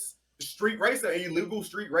 It's street racing, illegal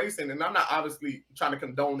street racing. And I'm not obviously trying to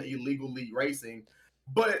condone illegally racing,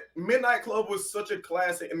 but Midnight Club was such a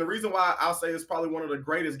classic. And the reason why I'll say it's probably one of the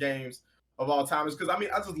greatest games of all time is because, I mean,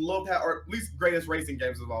 I just loved how, or at least greatest racing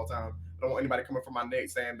games of all time. I don't want anybody coming from my neck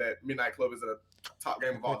saying that Midnight Club is a top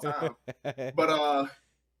game of all time. But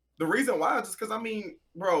the reason why is just because, I mean,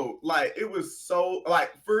 bro, like, it was so,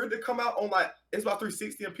 like, for it to come out on, like, it's about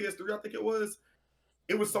 360 and PS3, I think it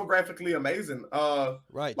was so graphically amazing.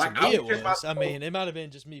 Right, like, to me it was. I mean, it might have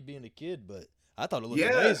been just me being a kid, but I thought it looked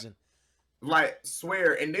amazing. Like,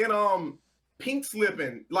 swear. And then pink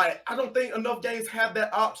slipping. Like, I don't think enough games have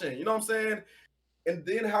that option. You know what I'm saying? And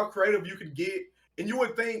then how creative you could get. And you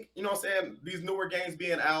would think, you know what I'm saying, these newer games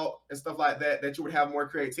being out and stuff like that, that you would have more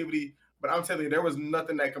creativity. But I'm telling you, there was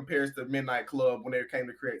nothing that compares to Midnight Club when it came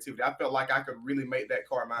to creativity. I felt like I could really make that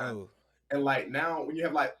car mine. Oh. And like now, when you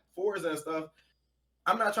have like Forza and stuff,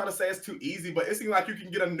 I'm not trying to say it's too easy, but it seems like you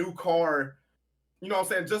can get a new car, you know what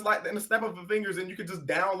I'm saying, just like in the snap of the fingers, and you can just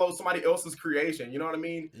download somebody else's creation. You know what I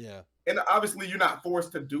mean? Yeah. And obviously, you're not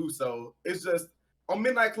forced to do so. It's just on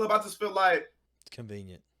Midnight Club, I just feel like it's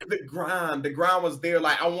convenient. The grind was there.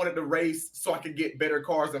 Like, I wanted to race so I could get better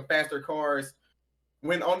cars and faster cars.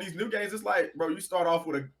 When on these new games, it's like, bro, you start off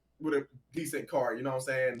with a decent car. You know what I'm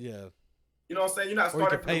saying? Yeah. You know what I'm saying? You're not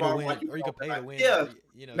starting from the bottom like you can pay to win. Yeah.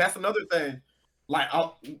 You know, that's another thing. Like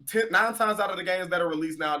 9 times out of the games that are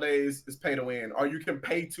released nowadays is pay to win, or you can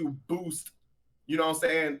pay to boost. You know what I'm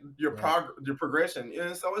saying? Your your progression,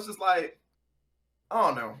 and so it's just like I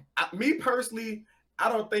don't know. Me personally, I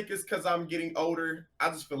don't think it's because I'm getting older. I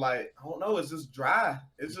just feel like I don't know. It's just dry.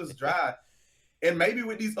 It's just dry. And maybe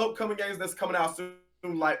with these upcoming games that's coming out soon,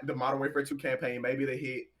 like the Modern Warfare 2 campaign, maybe they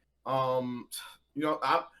hit. You know,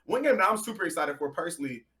 one game that I'm super excited for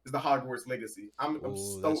personally is the Hogwarts Legacy. I'm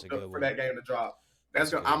stoked up for that game to drop.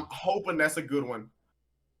 I'm hoping that's a good one.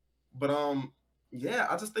 But yeah,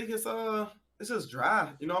 I just think it's just dry.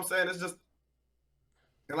 You know what I'm saying? It's just,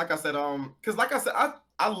 and like I said, because like I said,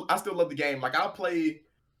 I still love the game. Like I've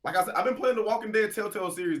been playing the Walking Dead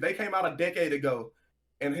Telltale series. They came out a decade ago.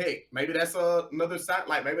 And hey, maybe that's another sign.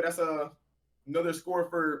 Like maybe that's another score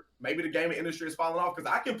for maybe the gaming industry is falling off, because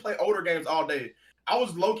I can play older games all day. I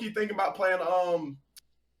was low key thinking about playing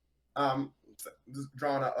just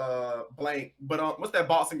drawing a blank, but what's that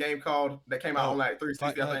boxing game called that came out on like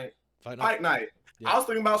 360? I think Fight Night. Yeah. I was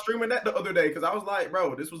thinking about streaming that the other day because I was like,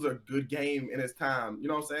 bro, this was a good game in its time. You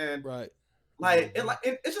know what I'm saying? Right. Like,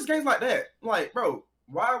 it's just games like that. Like, bro,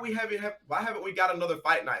 why haven't we got another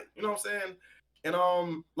Fight Night? You know what I'm saying? And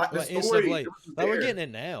like the story, like we're getting it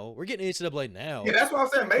now. We're getting NCAA now. Yeah, that's what I'm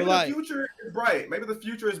saying. Maybe the future is bright. Maybe the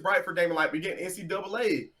future is bright for gaming. Like we get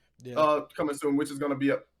NCAA coming soon, which is going to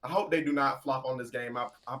be I hope they do not flop on this game.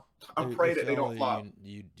 I pray that they don't flop.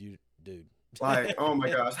 You dude. Like, oh my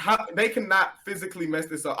gosh, they cannot physically mess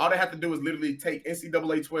this up. All they have to do is literally take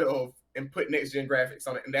NCAA 12 and put next gen graphics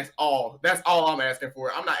on it, and that's all. That's all I'm asking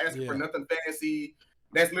for. I'm not asking for nothing fancy.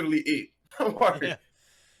 That's literally it. Don't worry. Yeah.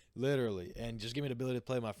 Literally, and just give me the ability to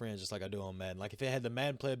play my friends just like I do on Madden. Like if it had the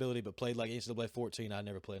Madden playability but played like NCAA 14, I'd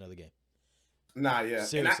never play another game. Nah, yeah.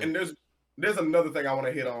 And there's another thing I want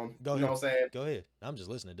to hit on. Go ahead. You know what I'm saying? Go ahead. I'm just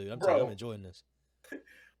listening, dude. I'm enjoying this.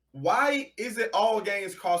 Why is it all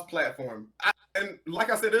games cross-platform? And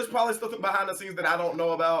like I said, there's probably stuff behind the scenes that I don't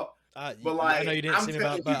know about. But like, I know you didn't see me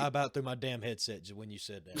about through my damn headset when you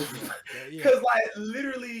said that. Because like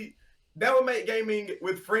literally, that would make gaming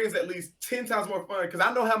with friends at least 10 times more fun. Because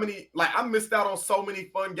I know how many, like, I missed out on so many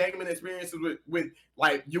fun gaming experiences with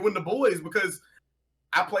like you and the boys, because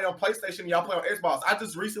I play on PlayStation, y'all play on Xbox. I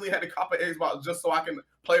just recently had to cop an Xbox just so I can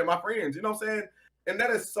play with my friends. You know what I'm saying? And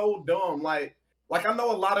that is so dumb. Like I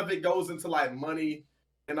know a lot of it goes into like money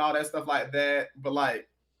and all that stuff like that, but like,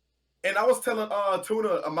 and I was telling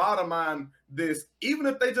Tuna, a mod of mine, this, even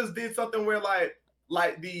if they just did something where like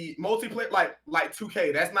the multiplayer, like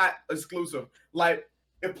 2K, that's not exclusive. Like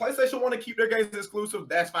if PlayStation want to keep their games exclusive,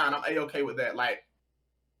 that's fine. I'm A-okay with that. Like,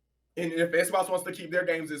 and if Xbox wants to keep their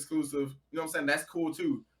games exclusive, you know what I'm saying? That's cool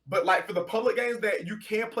too. But like for the public games that you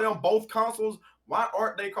can't play on both consoles, why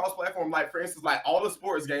aren't they cross-platform? Like for instance, like all the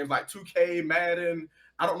sports games, like 2K, Madden.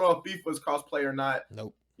 I don't know if FIFA is cross-play or not.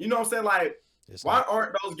 Nope. You know what I'm saying? Like, why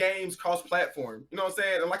aren't those games cross-platform? You know what I'm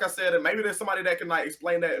saying? And like I said, maybe there's somebody that can like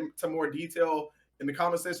explain that to more detail in the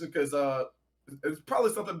comment section, because it's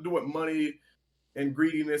probably something to do with money and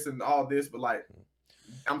greediness and all this. But like,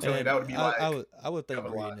 I'm telling you, that would be I would think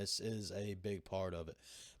greediness is a big part of it.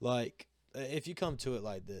 Like, if you come to it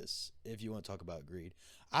like this, if you want to talk about greed,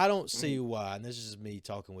 I don't see why, and this is just me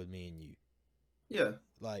talking with me and you. Yeah.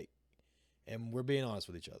 Like, and we're being honest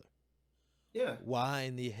with each other. Yeah. Why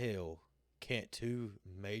in the hell can't two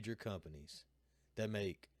major companies that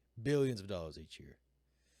make billions of dollars each year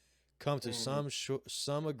come to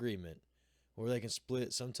some agreement where they can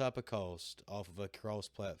split some type of cost off of a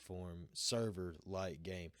cross-platform server-like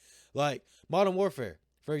game? Like Modern Warfare,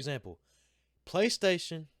 for example,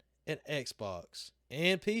 PlayStation and Xbox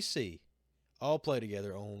and PC all play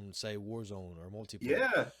together on, say, Warzone or multiplayer.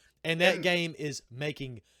 Yeah. And that game is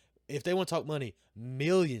making, if they want to talk money,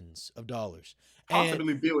 millions of dollars.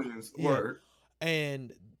 Possibly billions. Yeah, word.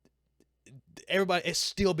 And everybody, it's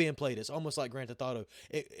still being played. It's almost like Grand Theft Auto.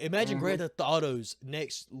 Imagine Grand Theft Auto's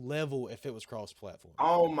next level if it was cross-platform.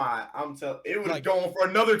 Oh my, I'm telling you, it would have gone for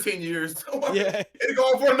another 10 years. Yeah. It'd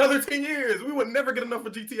gone for another 10 years. We would never get enough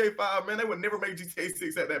for GTA 5, man. They would never make GTA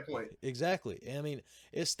 6 at that point. Exactly. I mean,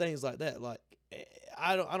 it's things like that. Like,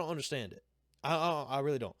 I don't understand it. I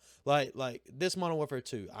really don't. Like this Modern Warfare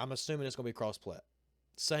 2, I'm assuming it's going to be cross-plat.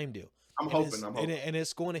 Same deal. I'm hoping. And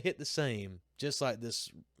it's going to hit the same, just like this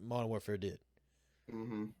Modern Warfare did.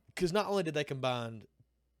 Because not only did they combine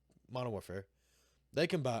Modern Warfare, they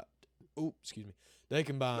combined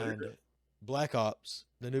Black Ops,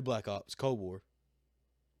 the new Black Ops, Cold War,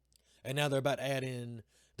 and now they're about to add in.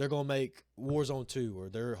 They're gonna make Warzone 2, or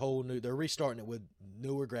they're restarting it with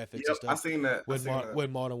newer graphics and stuff. I seen that with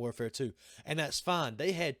Modern Warfare 2, and that's fine.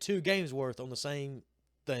 They had two games worth on the same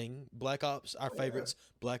thing. Black Ops, our favorites,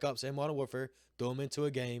 Black Ops and Modern Warfare, throw them into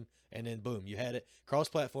a game, and then boom, you had it.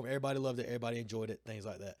 Cross-platform, everybody loved it, everybody enjoyed it, things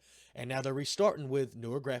like that. And now they're restarting with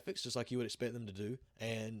newer graphics, just like you would expect them to do,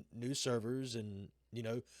 and new servers, and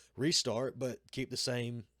restart, but keep the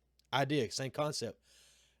same idea, same concept.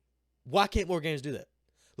 Why can't more games do that?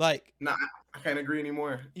 Like, nah, I can't agree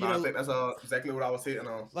anymore. I think that's exactly what I was hitting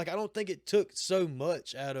on. Like, I don't think it took so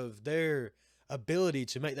much out of their ability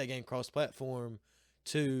to make that game cross-platform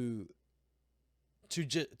to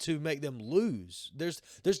make them lose. There's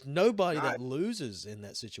nobody that loses in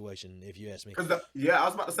that situation, if you ask me. I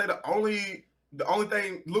was about to say the only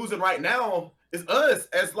thing losing right now is us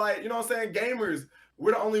as, like, gamers.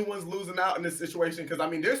 We're the only ones losing out in this situation because, I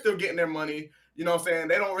mean, they're still getting their money. You know what I'm saying?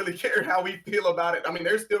 They don't really care how we feel about it. I mean,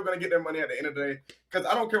 they're still going to get their money at the end of the day because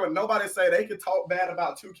I don't care what nobody say. They can talk bad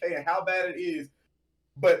about 2K and how bad it is,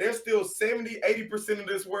 but there's still 70-80% of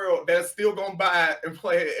this world that's still going to buy and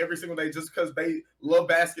play it every single day just because they love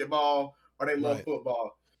basketball or they love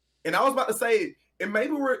football. And I was about to say, and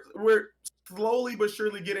maybe we're slowly but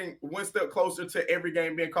surely getting one step closer to every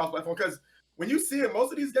game being cross-platform because when you see it,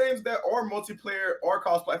 most of these games that are multiplayer or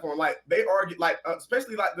cross-platform, like they are like,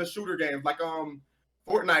 especially like the shooter games, like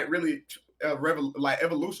Fortnite really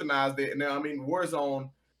evolutionized it. And then, I mean,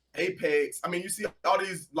 Warzone, Apex. I mean, you see all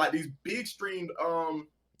these big streamed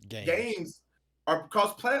games are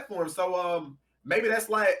cross-platform. So maybe that's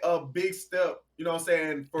like a big step. You know what I'm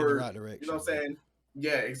saying? For in the right direction. You know what I'm saying?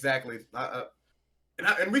 Yeah, exactly.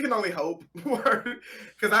 And we can only hope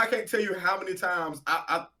because I can't tell you how many times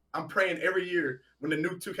I'm praying every year when the new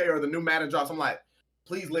 2K or the new Madden drops. I'm like,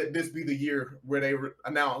 please let this be the year where they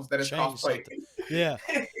announce that it's cross-play. Yeah,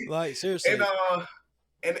 like seriously.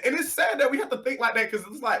 And it's sad that we have to think like that because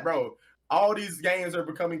it's like, bro, all these games are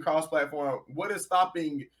becoming cross-platform. What is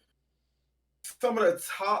stopping some of the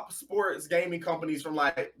top sports gaming companies from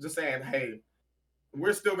like just saying, hey,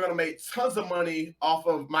 we're still going to make tons of money off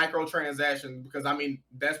of microtransactions because, I mean,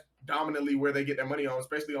 that's dominantly where they get their money on,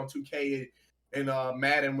 especially on 2K and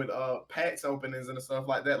Madden with packs openings and stuff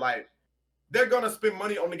like that. Like, they're going to spend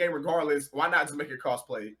money on the game regardless. Why not just make it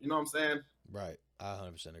cross-play? You know what I'm saying? Right. I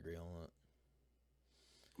 100% agree on that.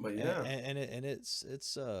 But yeah. And it's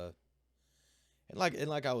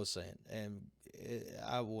like I was saying, and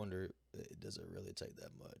I wonder, does it really take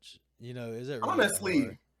that much? Is it really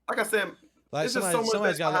honestly, like I said, like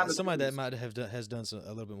somebody that might have has done a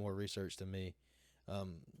little bit more research than me,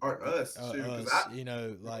 or us,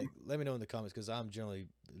 like let me know in the comments because I'm generally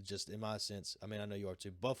just in my sense. I mean, I know you are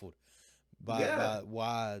too, baffled by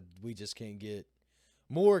why we just can't get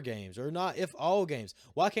more games or not if all games.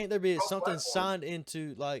 Why can't there be something signed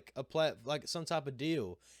into like like some type of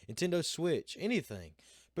deal? Nintendo Switch, anything.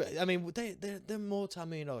 But I mean, they're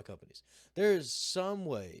multi-million-dollar companies. There's some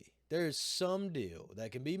way, there's some deal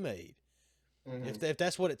that can be made. Mm-hmm. If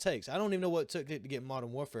that's what it takes. I don't even know what it took to get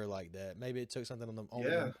Modern Warfare like that. Maybe it took something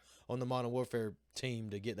on the Modern Warfare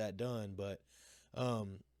team to get that done. But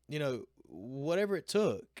whatever it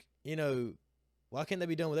took, why can't that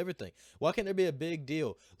be done with everything? Why can't there be a big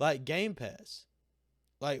deal like Game Pass,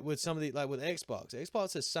 like with some of the with Xbox?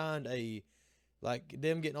 Xbox has signed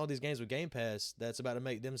them getting all these games with Game Pass. That's about to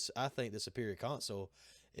make them, I think, the superior console.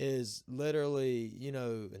 Is literally,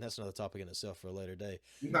 and that's another topic in itself for a later day.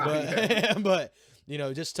 But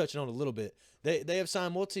just touching on a little bit, they have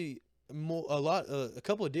signed a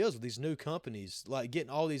couple of deals with these new companies, like getting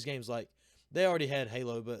all these games. Like they already had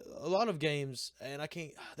Halo, but a lot of games, and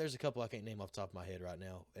there's a couple I can't name off the top of my head right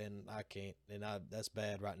now, and that's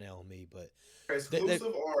bad right now on me. But exclusive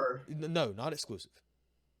or no, not exclusive.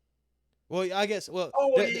 Well, I guess. Well,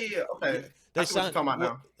 okay. They signed.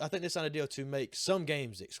 I think they signed a deal to make some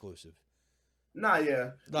games exclusive. Nah,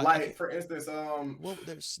 yeah. Like for instance, well,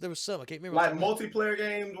 there was some I can't remember. Like multiplayer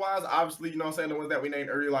games wise, obviously, you know what I'm saying, the ones that we named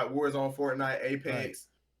earlier, like Warzone, Fortnite, Apex. Right.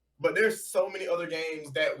 But there's so many other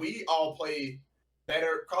games that we all play that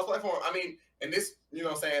are cross-platform. I mean, and this, you know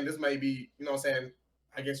what I'm saying, this may be, you know what I'm saying,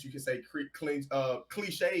 I guess you could say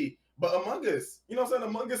cliche, but Among Us, you know what I'm saying,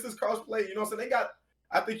 Among Us is cross-play. You know what I'm saying,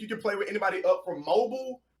 I think you can play with anybody up from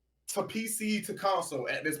mobile to PC to console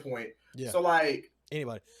at this point. Yeah. So like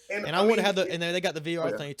anybody. And I wonder how and they got the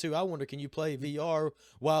VR thing too. I wonder, can you play VR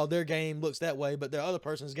while their game looks that way, but their other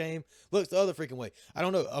person's game looks the other freaking way? I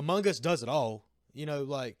don't know. Among Us does it all.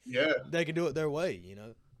 They can do it their way.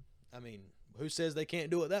 I mean, who says they can't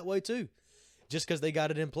do it that way too? Just because they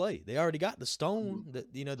got it in play, they already got the stone,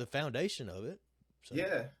 the foundation of it. So,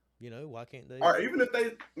 yeah. Why can't they? Or even if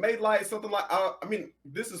they made like something like, I mean,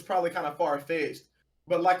 this is probably kind of far-fetched,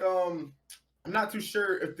 but like, I'm not too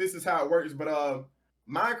sure if this is how it works, but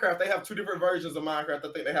Minecraft, they have two different versions of Minecraft.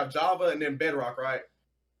 I think they have Java and then Bedrock, right?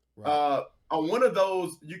 Right. On one of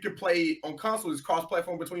those, you can play on consoles,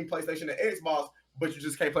 cross-platform between PlayStation and Xbox, but you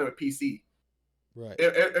just can't play with PC. Right.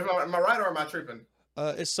 Am I right or am I tripping?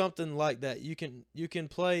 It's something like that. You can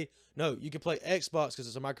play. No, you can play Xbox because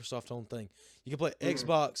it's a Microsoft owned thing. You can play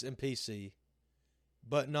Xbox and PC,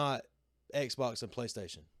 but not Xbox and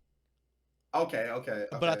PlayStation. Okay.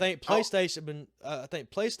 But I think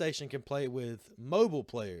PlayStation can play with mobile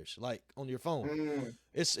players, like on your phone.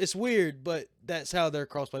 It's weird, but that's how their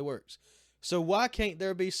crossplay works. So why can't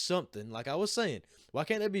there be something, like I was saying, why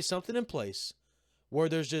can't there be something in place where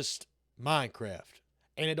there's just Minecraft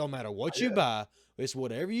and it don't matter what you buy, it's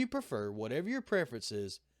whatever you prefer, whatever your preference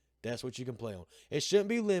is, that's what you can play on. It shouldn't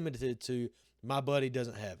be limited to my buddy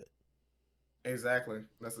doesn't have it. Exactly.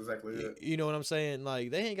 That's exactly it. You know what I'm saying?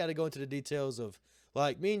 Like, they ain't got to go into the details of,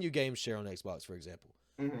 like, me and you game share on Xbox, for example.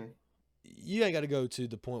 You ain't got to go to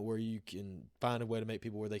the point where you can find a way to make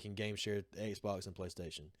people where they can game share Xbox and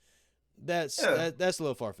PlayStation. That's a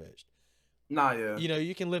little far-fetched. Nah, yeah. You know,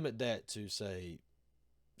 you can limit that to, say,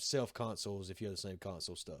 self-consoles if you have the same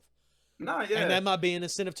console stuff. Nah, yeah. And that might be an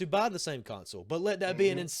incentive to buy the same console, but let that be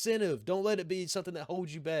an incentive. Don't let it be something that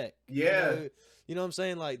holds you back. Yeah. You know what I'm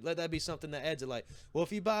saying? Like, let that be something that adds it. Like, well,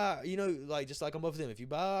 if you buy, you know, like, just like on both of them, if you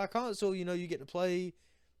buy our console, you know, you get to play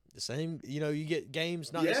the same, you know, you get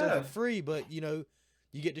games not necessarily for free, but, you know,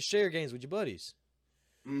 you get to share games with your buddies.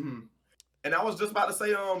 And I was just about to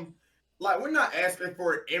say, like, we're not asking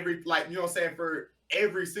for every, like, you know what I'm saying, for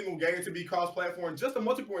every single game to be cross-platform, just a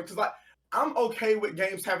multiplayer, because, like, I'm okay with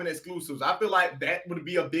games having exclusives. I feel like that would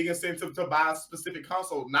be a big incentive to buy a specific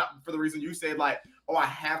console, not for the reason you said, like, oh, I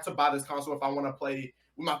have to buy this console if I want to play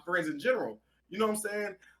with my friends in general. You know what I'm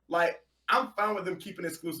saying? Like, I'm fine with them keeping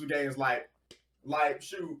exclusive games. Like,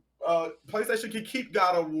 shoot, PlayStation can keep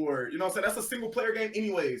God of War. You know what I'm saying? That's a single-player game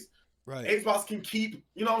anyways. Right. Xbox can keep,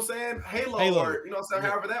 you know what I'm saying, Halo. Or, you know what I'm saying,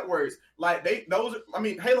 however that works. Like,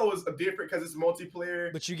 Halo is different because it's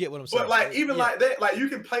multiplayer. But you get what I'm saying. But, like, even like that, like, you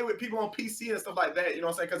can play with people on PC and stuff like that, you know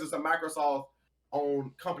what I'm saying, because it's a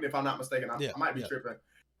Microsoft-owned company, if I'm not mistaken. I might be tripping.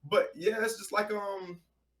 But, yeah, it's just like,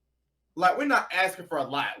 we're not asking for a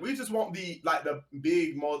lot. We just want the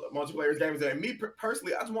big multiplayer games. And me,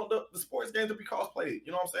 personally, I just want the sports games to be cross-played.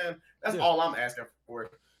 You know what I'm saying? That's all I'm asking for.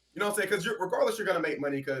 You know what I'm saying? Because regardless, you're going to make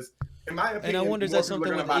money because, in my opinion, and I wonder, is that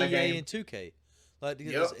something with EA and 2K? Like,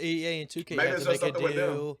 because EA and 2K have to make a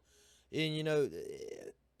deal. And, you know,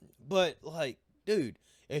 but, like, dude,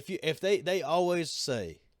 if they always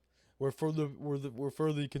say, we're for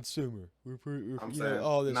the consumer. We're saying,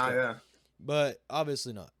 all this stuff. Yeah. But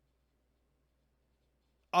obviously not.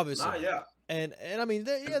 Obviously. Nah, yeah. And I mean,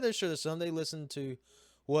 they're sure there's some. They listen to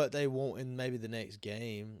what they want in maybe the next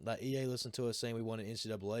game. Like, EA listened to us saying we won an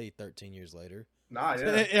NCAA 13 years later. Nah, yeah.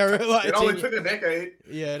 It only took a decade.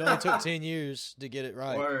 Yeah, it only took 10 years to get it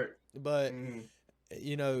right. Word. But,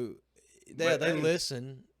 you know, they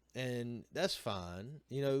listen, and that's fine.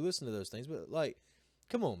 You know, listen to those things. But, like,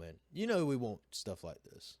 come on, man. You know we want stuff like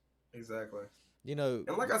this. Exactly. You know.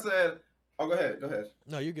 And like I said, go ahead.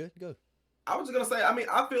 No, you're good. Go. I was just going to say, I mean,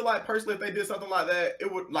 I feel like personally if they did something like that,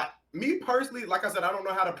 it would, like, me personally, like I said, I don't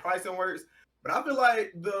know how the pricing works, but I feel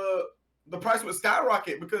like the price would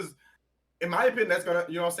skyrocket because, in my opinion, that's going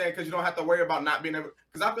to, you know what I'm saying, because you don't have to worry about not being able,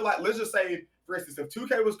 because I feel like, let's just say, for instance, if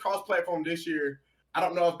 2K was cross-platform this year, I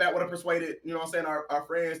don't know if that would have persuaded, you know what I'm saying, our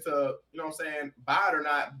friends to, you know what I'm saying, buy it or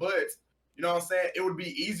not, but, you know what I'm saying, it would be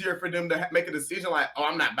easier for them to make a decision like, oh,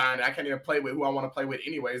 I'm not buying it, I can't even play with who I want to play with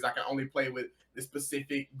anyways, I can only play with this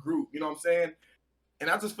specific group, you know what I'm saying, and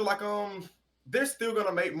I just feel like, they're still going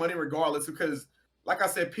to make money regardless because, like I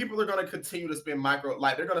said, people are going to continue to spend they're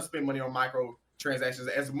going to spend money on micro transactions.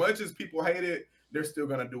 As much as people hate it, they're still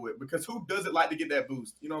going to do it because who doesn't like to get that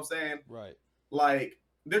boost? You know what I'm saying? Right. Like,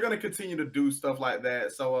 they're going to continue to do stuff like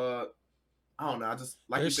that. So, I don't know. I just,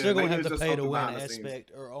 like they're you still said, going to have the pay to win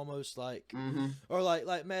aspect or almost like, or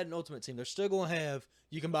like Madden Ultimate Team. They're still going to have,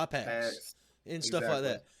 you can buy packs and stuff like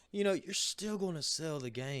that. You know, you're still going to sell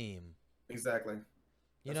the game. Exactly.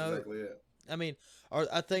 You know, exactly it. I mean,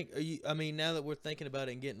 now that we're thinking about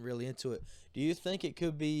it and getting really into it, do you think it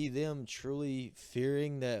could be them truly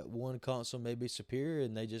fearing that one console may be superior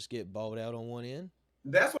and they just get bought out on one end?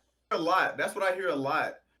 That's what I hear a lot. That's what I hear a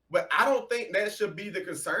lot. But I don't think that should be the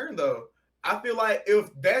concern, though. I feel like if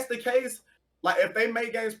that's the case, like if they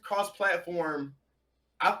make games cross-platform,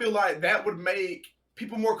 I feel like that would make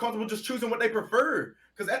people more comfortable just choosing what they prefer.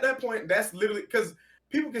 Because at that point, that's literally because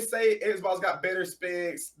people can say Xbox got better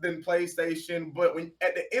specs than PlayStation, but when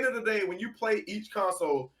at the end of the day, when you play each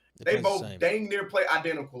console, they both dang near play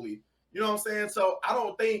identically. You know what I'm saying? So I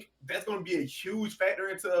don't think that's going to be a huge factor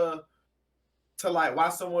into to like why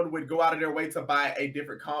someone would go out of their way to buy a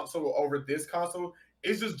different console over this console.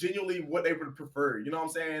 It's just genuinely what they would prefer. You know what I'm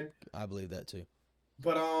saying? I believe that too.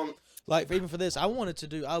 But like even for this, I wanted to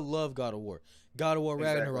do. I love God of War. God of War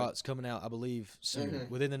Exactly. Ragnarok's coming out, I believe, soon,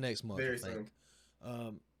 within the next month. Very I think.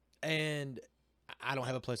 soon. And I don't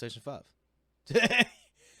have a PlayStation 5.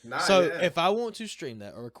 Nah, So yeah. if I want to stream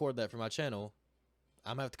that or record that for my channel,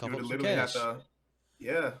 I'm gonna have to You cough would up some literally cash. have to,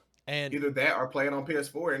 yeah, And either that or play it on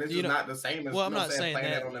PS4, and it's you just know, not the same as well, I'm you know not what saying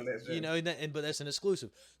playing that, on the next gen. you know, but that's an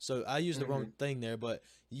exclusive. So I used the wrong thing there, but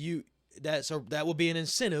that will be an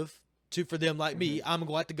incentive for them like me. I'm going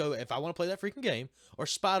to have to go if I want to play that freaking game or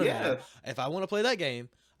Spider-Man. Yeah. If I want to play that game,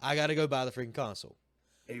 I got to go buy the freaking console.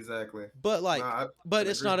 Exactly. But like, Nah, but I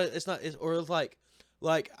it's agree. not or it's like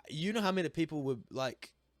you know how many people would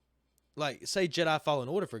like say Jedi Fallen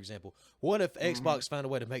Order for example. What if Xbox found a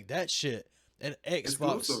way to make that shit an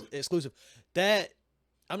Xbox exclusive? That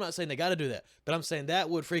I'm not saying they got to do that, but I'm saying that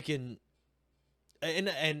would freaking and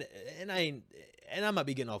I might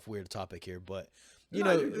be getting off a weird topic here, but you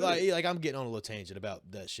No, know, you're good. like I'm getting on a little tangent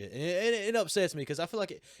about that shit, and it upsets me because I feel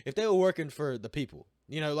like if they were working for the people,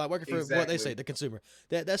 you know, like working for what they say, Exactly. the consumer,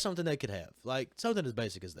 that's something they could have, like something as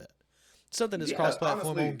basic as that, something that's Yeah,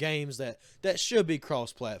 cross-platform honestly. on games that should be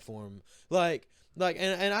cross-platform, and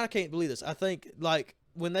I can't believe this. I think like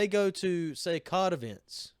when they go to say COD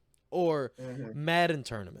events or Madden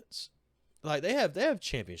tournaments, like they have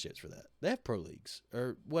championships for that. They have pro leagues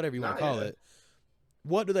or whatever you want to Nah, call yeah. it.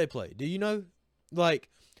 What do they play? Do you know? Like,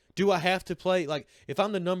 do I have to play? Like, if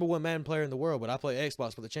I'm the number one Madden player in the world, but I play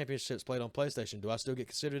Xbox, but the championships played on PlayStation, do I still get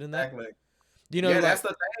considered in that? Exactly. You know, Yeah, like, that's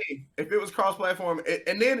the thing. If it was cross-platform,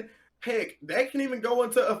 and then heck, that can even go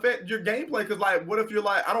into affect your gameplay. Because like, what if you're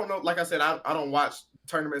like, I don't know, like I said, I don't watch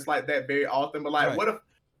tournaments like that very often. But like, Right. what if,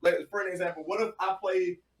 like, for an example, what if I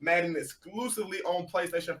play Madden exclusively on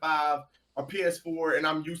PlayStation 5 or PS4, and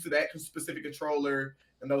I'm used to that specific controller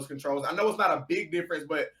and those controls? I know it's not a big difference,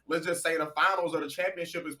 but let's just say the finals or the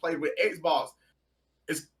championship is played with Xbox.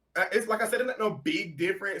 It's like I said, it's not no big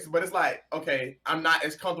difference, but it's like, okay, I'm not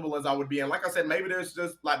as comfortable as I would be. And like I said, maybe there's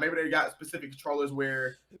just like maybe they got specific controllers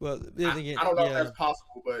where well, I don't know if that's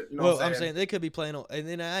possible, but you know well, what I'm saying they could be playing on, and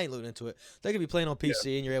then I ain't looking into it. They could be playing on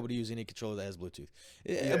PC, and you're able to use any controller that has Bluetooth.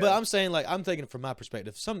 Yeah. But I'm saying, like, I'm thinking from my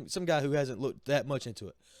perspective, some guy who hasn't looked that much into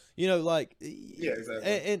it, you know, like, Yeah,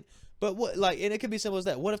 exactly. And but what, like, and it could be simple as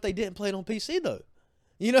that. What if they didn't play it on PC though?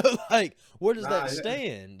 You know, like, where does that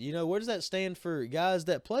stand? You know, where does that stand for guys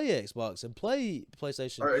that play Xbox and play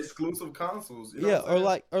PlayStation or exclusive consoles? You know yeah, what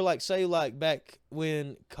I'm or like say like back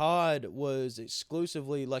when COD was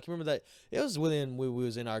exclusively like remember that it was when we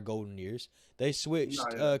was in our golden years. They switched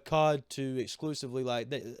COD to exclusively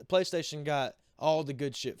like PlayStation got all the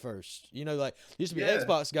good shit first. You know, like used to be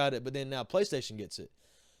Xbox got it, but then now PlayStation gets it.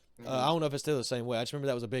 I don't know if it's still the same way. I just remember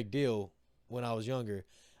that was a big deal when I was younger,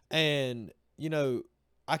 and you know.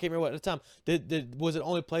 I can't remember what at the time. Was it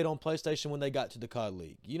only played on PlayStation when they got to the COD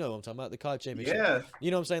League? You know what I'm talking about, the COD Championship. Yeah.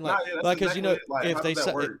 You know what I'm saying? Nah, Like, yeah, that's like because you know,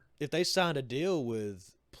 exactly like, if they signed a deal with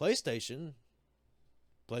PlayStation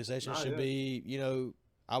should be, you know,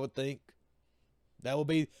 I would think that will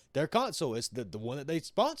be their console. It's the one that they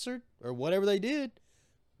sponsored or whatever they did.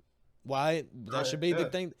 Why that should be the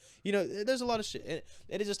thing. You know, there's a lot of shit,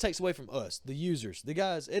 and it just takes away from us, the users, the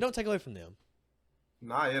guys. It don't take away from them.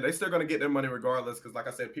 Nah, yeah, they still gonna get their money regardless. Because, like I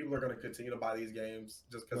said, people are gonna continue to buy these games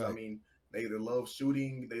just because. I mean, they either love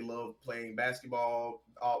shooting, they love playing basketball,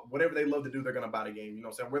 whatever they love to do, they're gonna buy the game. You know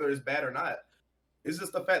what I'm saying? Whether it's bad or not, it's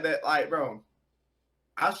just the fact that, like, bro,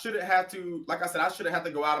 I shouldn't have to. Like I said, I shouldn't have to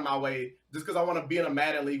go out of my way just because I want to be in a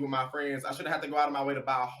Madden league with my friends. I shouldn't have to go out of my way to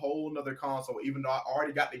buy a whole nother console, even though I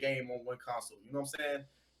already got the game on one console. You know what I'm saying?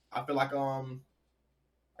 I feel like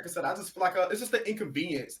I said, I just feel like it's just an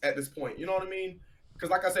inconvenience at this point. You know what I mean? Because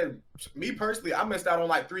like I said, me personally, I missed out on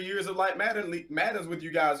like 3 years of like Maddens with you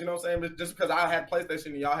guys. You know what I'm saying? But just because I had PlayStation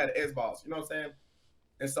and y'all had Xbox. You know what I'm saying?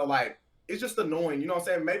 And so like it's just annoying. You know what I'm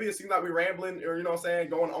saying? Maybe it seems like we're rambling or you know what I'm saying,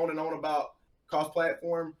 going on and on about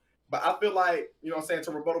cross-platform. But I feel like you know what I'm saying,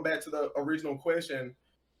 to rebuttal back to the original question,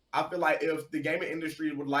 I feel like if the gaming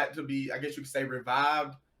industry would like to be, I guess you could say,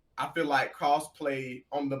 revived, I feel like cross-play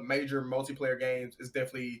on the major multiplayer games is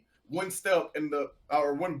definitely one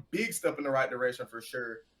big step in the right direction for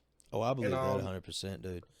sure. Oh, I believe that 100%,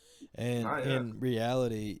 dude. And in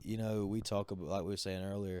reality, you know, we talk about, like we were saying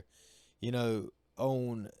earlier, you know,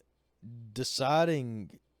 on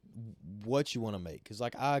deciding what you want to make. Because,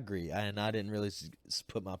 like, I agree. And I didn't really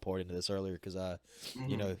put my part into this earlier because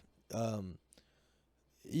you know,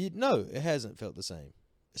 no, it hasn't felt the same,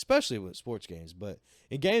 especially with sports games. But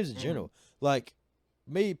in games in general, like,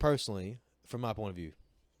 me personally, from my point of view,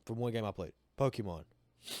 from one game I played, Pokemon.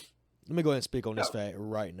 Let me go ahead and speak on this Yeah. fact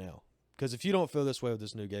right now. Because if you don't feel this way with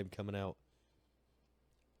this new game coming out,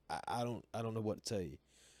 I don't know what to tell you.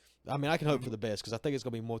 I mean, I can hope for the best because I think it's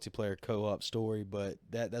gonna be a multiplayer co-op story, but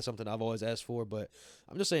that's something I've always asked for. But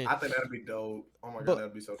I'm just saying. I think that'd be dope. Oh my god, But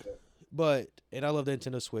that'd be so dope. and I love the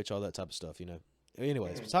Nintendo Switch, all that type of stuff.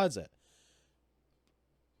 Anyways, Mhm. besides that,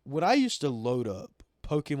 when I used to load up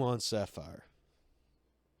Pokemon Sapphire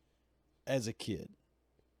as a kid,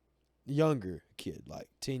 younger kid, like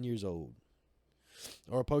 10 years old,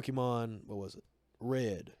 or Pokemon, what was it,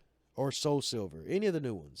 Red, or Soul Silver, any of the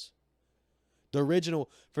new ones. The original,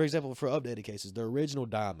 for example, for updated cases, the original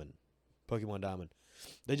Diamond, Pokemon Diamond,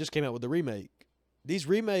 they just came out with the remake. These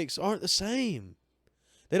remakes aren't the same.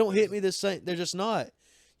 They don't hit me the same. They're just not.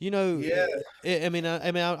 Yeah. I mean,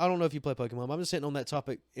 I don't know if you play Pokemon. But I'm just hitting on that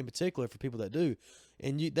topic in particular for people that do,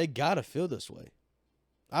 and they gotta feel this way.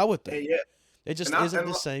 I would think. Yeah. It just And isn't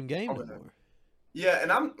the same game okay. no more. Yeah,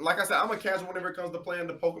 and I'm like I said, I'm a casual whenever it comes to playing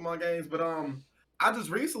the Pokemon games, but I just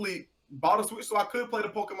recently bought a Switch so I could play the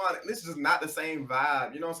Pokemon, and it's just not the same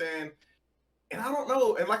vibe. You know what I'm saying? And I don't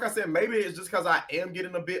know. And like I said, maybe it's just because I am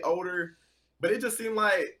getting a bit older, but it just seemed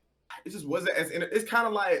like it just wasn't as. It's kind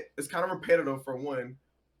of repetitive for one,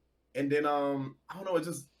 and then I don't know. It's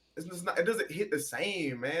just not. It doesn't hit the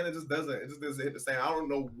same, man. It just doesn't. It just doesn't hit the same. I don't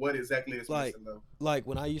know what exactly it's missing though. Like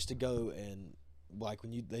when I used to go and like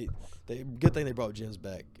when they good thing they brought gyms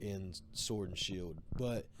back in Sword and Shield,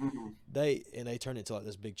 but they turned it into like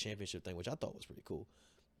this big championship thing, which I thought was pretty cool.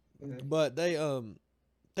 Mm-hmm. But they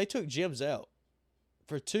took gyms out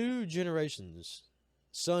for 2 generations,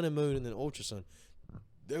 Sun and Moon, and then Ultra Sun.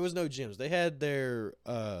 There was no gyms. They had their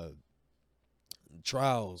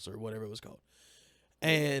trials or whatever it was called,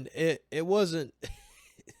 and it wasn't.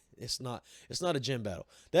 It's not a gym battle.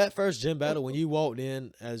 That first gym battle when you walked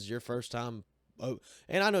in as your first time. Oh,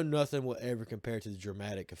 and I know nothing will ever compare to the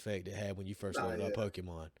dramatic effect it had when you first loaded up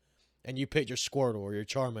Pokemon, and you picked your Squirtle or your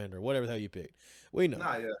Charmander, whatever the hell you picked. We know,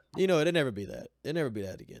 it'd never be that. It'd never be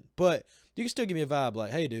that again. But you can still give me a vibe like,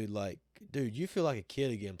 hey, dude, you feel like a kid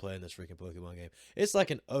again playing this freaking Pokemon game. It's like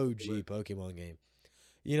an OG Pokemon game.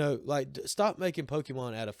 Stop making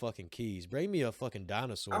Pokemon out of fucking keys. Bring me a fucking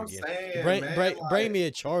dinosaur again. Bring me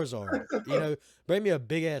a Charizard. Bring me a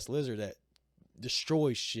big ass lizard that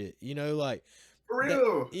destroys shit. For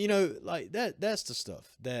real. That's the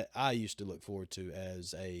stuff that I used to look forward to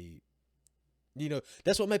as a.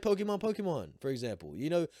 That's what made Pokemon, for example.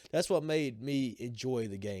 That's what made me enjoy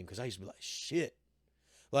the game because I used to be like, shit.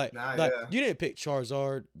 You didn't pick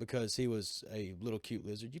Charizard because he was a little cute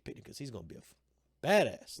lizard. You picked him because he's gonna be a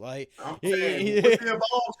badass. I'm saying, once he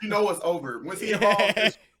evolves, you know it's over. Once he evolves,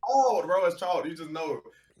 it's called, bro. It's called. You just know.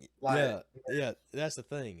 Yeah, that's the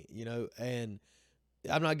thing, and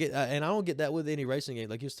I'm not and I don't get that with any racing game.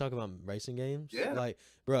 Like you was talking about racing games. Yeah. Like,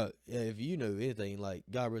 bro, if you know anything, like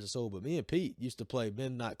God rest his soul, but me and Pete used to play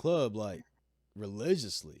Midnight Club like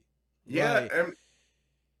religiously. Yeah, and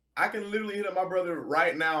I can literally hit up my brother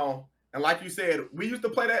right now. And like you said, we used to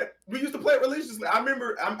play that. We used to play it religiously.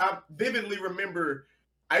 I vividly remember.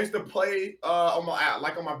 I used to play on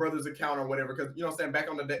my brother's account or whatever, because back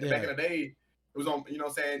in the day, it was on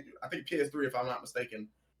I think PS3 if I'm not mistaken.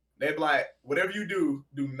 They'd be like, whatever you do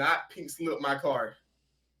not pink slip my car.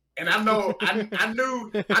 And I know I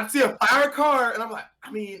knew I'd see a fire car, and I'm like,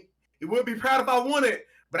 I mean, it would be proud if I won it,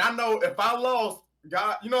 but I know if I lost,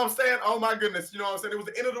 God, you know what I'm saying? Oh my goodness, you know what I'm saying? It was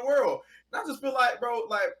the end of the world. And I just feel like, bro,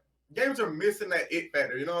 like games are missing that it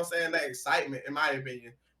factor, you know what I'm saying? That excitement, in my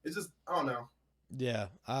opinion. It's just, I don't know. Yeah,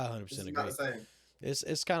 I 100% agree. Not the same.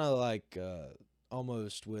 It's kind of like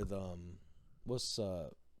almost with what's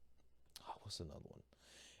another one?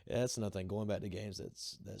 Yeah, that's another thing. Going back to games,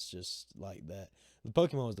 that's just like that. The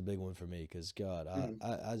Pokemon was the big one for me because God,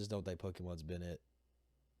 I just don't think Pokemon's been it.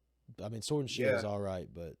 I mean, Sword and Shield is all right,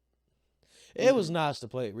 but it was nice to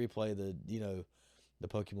replay the the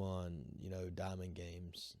Pokemon Diamond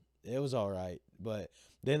games. It was all right, but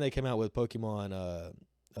then they came out with Pokemon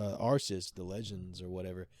Arceus, the Legends or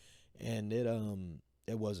whatever, and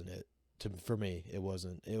it wasn't it for me. It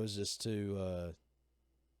wasn't. It was just too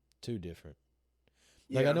different.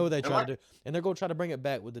 Like I know what they try to do, and they're gonna try to bring it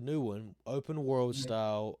back with the new one, open world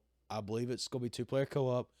style. I believe it's gonna be 2-player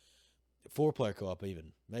co-op, 4-player co-op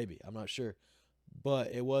even, maybe. I'm not sure,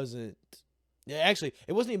 but it wasn't. Yeah, actually,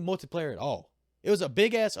 it wasn't even multiplayer at all. It was a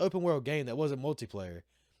big ass open world game that wasn't multiplayer.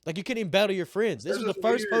 Like you couldn't even battle your friends. This was the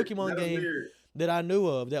first Pokemon game that I knew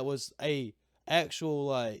of that was a actual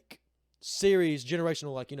like series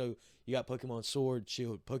generational. Like you got Pokemon Sword,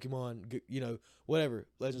 Shield, Pokemon, whatever.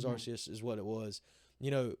 Legends Arceus is what it was.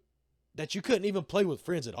 that you couldn't even play with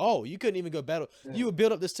friends at all. You couldn't even go battle. You would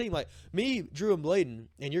build up this team like me, Drew, and Bladen,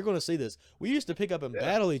 and you're going to see this. We used to pick up and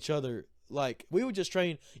battle each other. Like we would just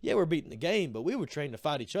train. Yeah, we're beating the game, but we would train to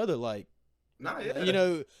fight each other. Like, you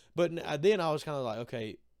know. But then I was kind of like,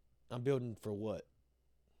 okay, I'm building for what?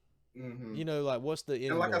 You know, like what's the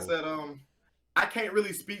end and like goal? I said, I can't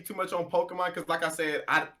really speak too much on Pokemon because, like I said,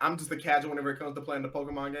 I'm just a casual whenever it comes to playing the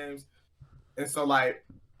Pokemon games, and so like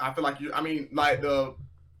I feel like like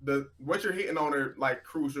the what you're hitting on are like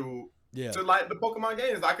crucial to like the Pokemon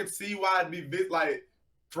games. I could see why it'd be like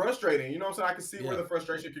frustrating. You know what I'm saying? I can see where the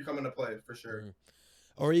frustration could come into play for sure.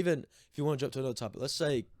 Or even if you want to jump to another topic, let's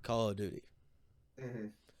say Call of Duty.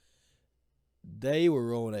 They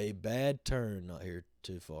were on a bad turn not here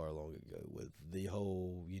too far long ago with the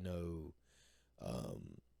whole,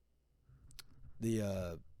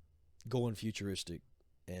 the going futuristic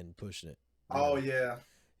and pushing it. Oh yeah,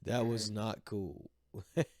 that was not cool.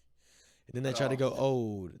 And then they tried to go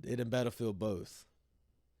old. It in Battlefield both.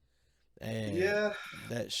 And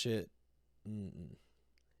that shit.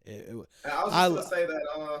 I was just gonna say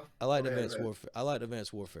that. I liked Advanced Warfare. I liked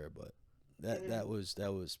Advanced Warfare, but that was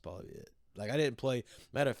probably it. Like I didn't play.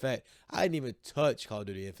 Matter of fact, I didn't even touch Call of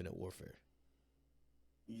Duty Infinite Warfare.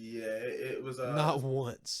 Yeah, it was not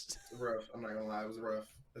once. Rough. I'm not gonna lie, it was rough.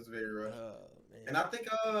 It's very rough. Oh, man. And I think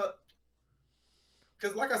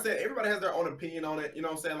because like I said, everybody has their own opinion on it. You know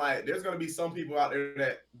what I'm saying? Like there's gonna be some people out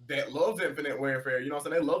there that loves Infinite Warfare. You know what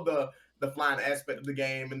I'm saying? They love the flying aspect of the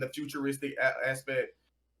game and the futuristic aspect.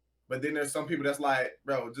 But then there's some people that's like,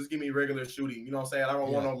 bro, just give me regular shooting. You know what I'm saying? I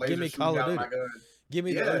don't want no laser shooting out of my gun. Give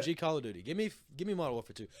me the OG Call of Duty. Give me Modern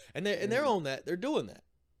Warfare 2. And they're on that. They're doing that.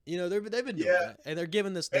 You know, they've been doing that, and they're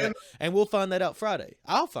giving this that, and we'll find that out Friday.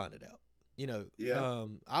 I'll find it out. You know,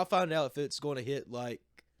 I'll find out if it's going to hit like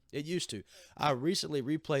it used to. I recently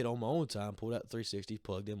replayed on my own time, pulled out the 360,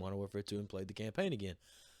 plugged in Modern Warfare 2, and played the campaign again.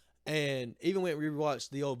 And even went and rewatched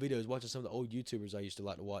the old videos, watching some of the old YouTubers I used to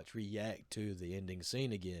like to watch react to the ending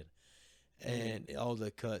scene again, and all the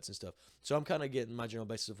cuts and stuff. So I'm kind of getting my general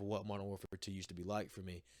basis of what Modern Warfare 2 used to be like for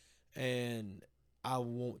me, and I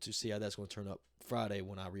want to see how that's going to turn up Friday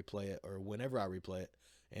when I replay it, or whenever I replay it,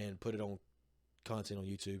 and put it on content on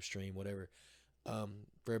YouTube, stream, whatever, for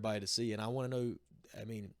everybody to see. And I want to know, I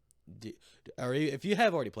mean, or if you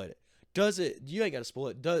have already played it, does it? You ain't got to spoil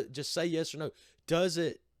it. Just say yes or no. Does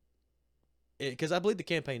it? Because I believe the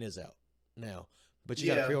campaign is out now, but you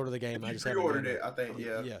got to pre-order the game. I just pre-ordered it. I think.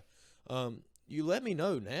 Yeah. You let me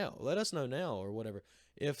know now. Let us know now, or whatever,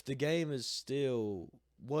 if the game is still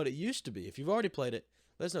what it used to be. If you've already played it,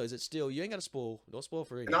 let us know. Is it still? You ain't got to spoil. Don't spoil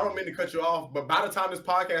for it. And I don't mean to cut you off, but by the time this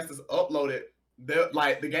podcast is uploaded,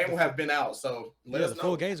 the game will have been out. So let us know.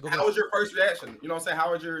 Full game's going. How was your first reaction? You know what I'm saying?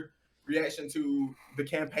 How was your reaction to the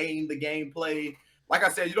campaign, the gameplay? Like I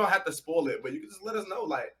said, you don't have to spoil it, but you can just let us know.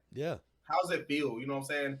 Like, how's it feel? You know what I'm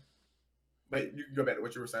saying? But you can go back to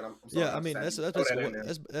what you were saying. I'm sorry. Yeah, I mean that's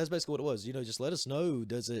basically what it was. You know, just let us know.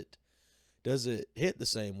 Does it hit the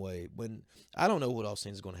same way? When I don't know what else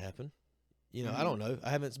is going to happen. You know, I don't know. I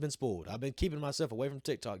haven't been spoiled. I've been keeping myself away from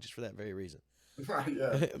TikTok just for that very reason.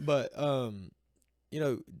 Yeah. But you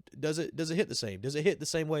know, does it hit the same? Does it hit the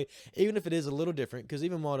same way? Even if it is a little different, because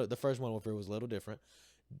even the first Modern Warfare was a little different.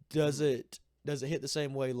 Does it hit the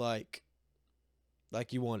same way like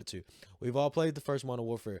you want it to? We've all played the first Modern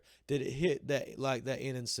Warfare. Did it hit that like that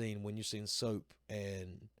ending scene when you seen Soap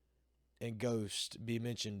and Ghost be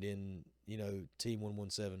mentioned in, you know, Team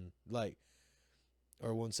 117, like,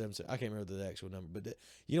 or 177? I can't remember the actual number, but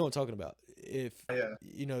you know what I'm talking about. If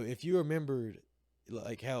you know, if you remembered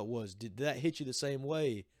like how it was, did that hit you the same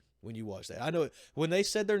way when you watched that? I know when they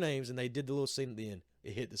said their names and they did the little scene at the end,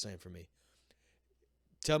 it hit the same for me.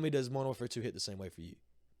 Tell me, does Modern Warfare 2 hit the same way for you?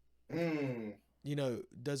 You know,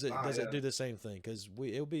 does it do the same thing? Because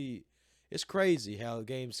it's crazy how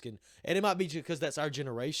games can, and it might be because that's our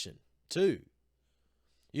generation too.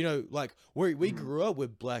 You know, like we grew up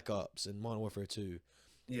with Black Ops and Modern Warfare 2.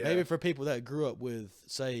 Yeah. Maybe for people that grew up with,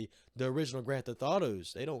 say, the original Grand Theft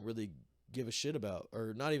Autos, they don't really give a shit about,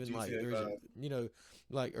 or not even like, you know,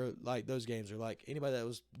 like those games, or like anybody that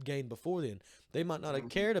was gained before then, they might not have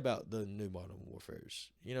cared about the new Modern Warfares.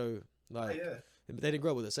 You know, like they didn't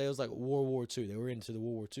grow up with it. Say it was like World War II. They were into the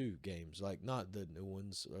World War II games, like not the new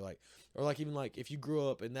ones, or like even like if you grew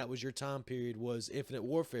up and that was your time period was Infinite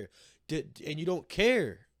Warfare, and you don't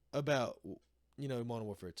care about, you know, Modern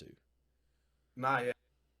Warfare 2. Nah, yeah.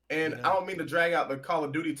 And you know? I don't mean to drag out the Call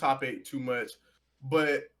of Duty topic too much,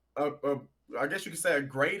 but I guess you could say a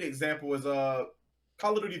great example is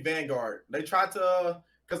Call of Duty Vanguard. They tried to,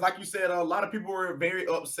 because like you said, a lot of people were very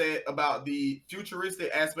upset about the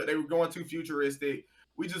futuristic aspect. They were going too futuristic.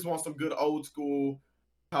 We just want some good old school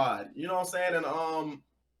COD. You know what I'm saying?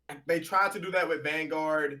 And they tried to do that with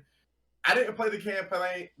Vanguard. I didn't play the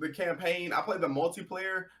campaign. I played the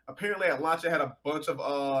multiplayer. Apparently, at launch, it had a bunch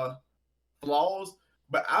of flaws.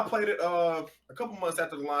 But I played it a couple months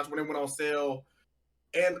after the launch when it went on sale.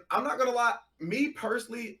 And I'm not gonna lie, me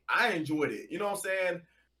personally, I enjoyed it. You know what I'm saying?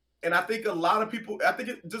 And I think a lot of people, I think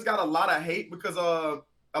it just got a lot of hate because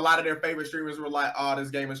a lot of their favorite streamers were like, "Oh,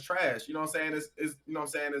 this game is trash." You know what I'm saying? Is you know what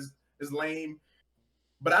I'm saying? Is lame.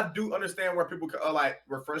 But I do understand where people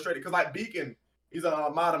were frustrated because like Beacon, he's a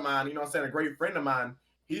mod of mine. You know what I'm saying? A great friend of mine.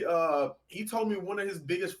 He told me one of his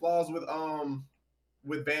biggest flaws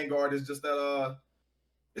with Vanguard is just that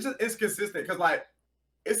it's just inconsistent because like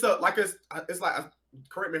it's like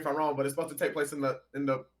correct me if I'm wrong, but it's supposed to take place in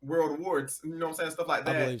the World Awards. You know what I'm saying? Stuff like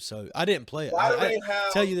that. I believe so. I didn't play it. Why do I they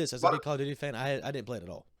have? tell you this, as a big Call of Duty fan, I didn't play it at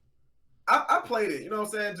all. I played it, you know what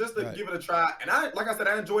I'm saying, just to Right. give it a try. And I, like I said,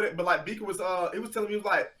 I enjoyed it. But like Beacon was, he was telling me, he was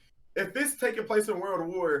like, if it's taking place in World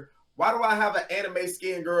War, why do I have an anime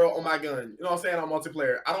skin girl on my gun? You know what I'm saying, on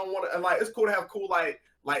multiplayer? I don't want to. And like, it's cool to have cool like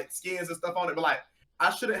skins and stuff on it, but like,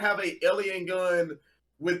 I shouldn't have a alien gun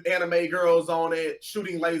with anime girls on it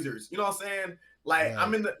shooting lasers. You know what I'm saying? Like, Right.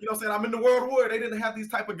 I'm in the, you know what I'm saying, I'm in the World War. They didn't have these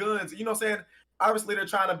type of guns. You know what I'm saying? Obviously, they're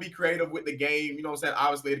trying to be creative with the game. You know what I'm saying?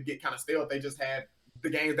 Obviously, to get kind of stale, they just had the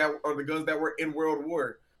games that or the guns that were in World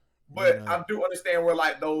War. But I do understand where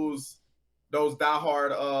like those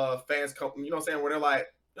diehard fans come, you know what I'm saying, where they're like,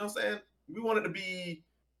 you know what I'm saying, we want it to be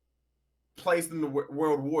placed in the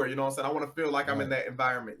World War, you know what I'm saying? I want to feel like I'm in that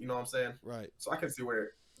environment, you know what I'm saying? Right. So I can see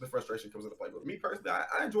where the frustration comes into play. But me personally,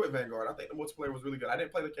 I enjoyed Vanguard. I think the multiplayer was really good. I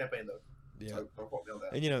didn't play the campaign though. Yeah. So don't quote me on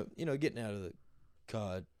that. And you know, getting out of the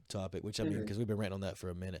COD topic, which I mean, because we've been ranting on that for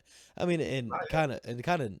a minute. I mean, and kind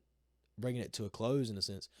of bringing it to a close in a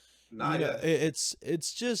sense.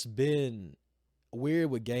 It's just been weird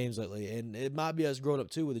with games lately, and it might be us growing up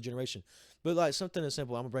too with the generation. But like something as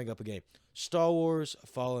simple, I'm gonna bring up a game, Star Wars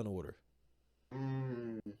Fallen Order.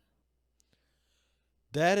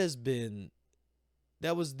 That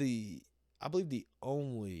was I believe the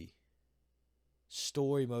only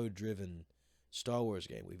story mode driven Star Wars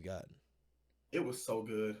game we've gotten. It was so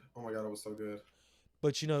good. Oh my god, it was so good.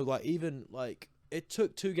 But you know, like even like it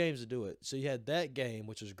took 2 games to do it. So you had that game,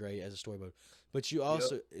 which was great as a story mode, but you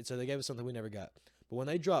also so they gave us something we never got. But when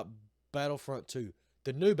they dropped Battlefront 2,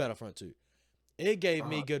 the new Battlefront 2, it gave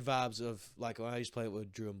me good vibes of like when I used to play it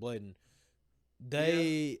with Drew and Bladen.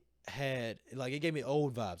 They had like it gave me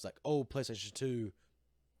old vibes, like old PlayStation 2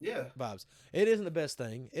 vibes. It isn't the best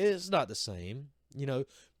thing. It's not the same, you know,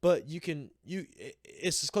 but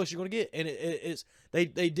it's as close as you're going to get, and it's they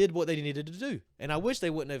did what they needed to do, and I wish they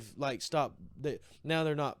wouldn't have like stopped. Now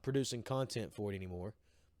they're not producing content for it anymore,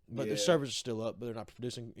 but their servers are still up, but they're not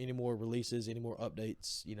producing any more releases, any more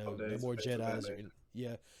updates, you know, no more Jedis.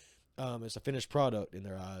 It's a finished product in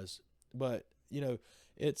their eyes, but you know,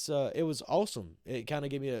 it was awesome. It kind of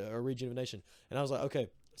gave me a rejuvenation, and I was like, okay,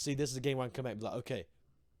 see, this is a game where I can come back and be like, okay,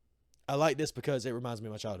 I like this because it reminds me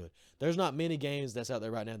of my childhood. There's not many games that's out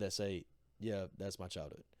there right now that say, yeah, that's my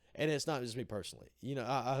childhood. And it's not just me personally. You know,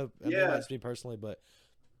 I hope it's me personally, but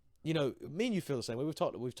you know, me and you feel the same way. We've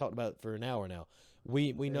talked about it for an hour now.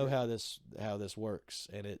 We know how this works,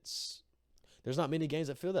 and there's not many games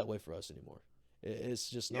that feel that way for us anymore. It's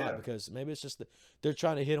just not because maybe it's just they're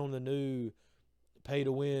trying to hit on the new pay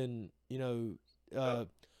to win. You know,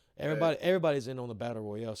 everybody's in on the battle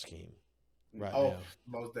royale scheme. Right now.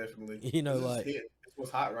 Most definitely. You know, like it's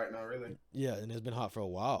what's hot right now, really. Yeah, and it's been hot for a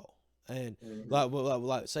while. And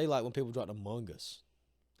like say like when people dropped Among Us,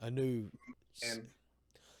 I knew. And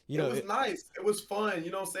you know, it was nice. It was fun.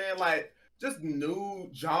 You know what I'm saying? Like just new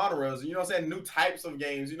genres. You know what I'm saying? New types of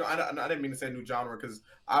games. You know, I didn't mean to say new genre because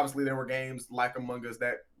obviously there were games like Among Us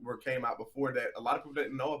that came out before that a lot of people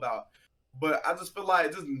didn't know about. But I just feel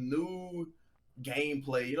like just new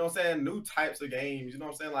gameplay. You know what I'm saying? New types of games. You know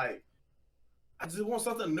what I'm saying? Like. I just want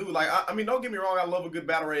something new. Like, I mean, don't get me wrong. I love a good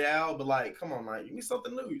battle royale, but like, come on, like, give me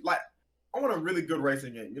something new. Like, I want a really good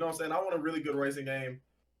racing game. You know what I'm saying? I want a really good racing game.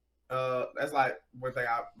 That's like one thing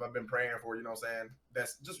I've been praying for. You know what I'm saying?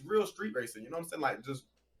 That's just real street racing. You know what I'm saying? Like, just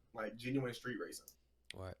like genuine street racing.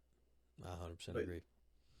 Right. I 100% agree.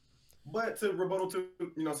 But to rebuttal to you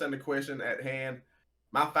know what I'm saying, the question at hand,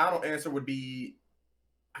 my final answer would be,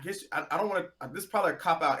 I guess I don't want to. This is probably a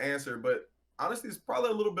cop out answer, but honestly, it's probably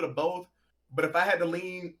a little bit of both. But if I had to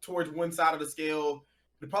lean towards one side of the scale,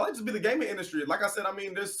 it'd probably just be the gaming industry. Like I said, I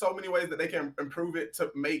mean, there's so many ways that they can improve it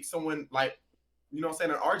to make someone like, you know what I'm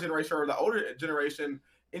saying, in our generation or the older generation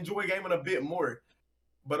enjoy gaming a bit more.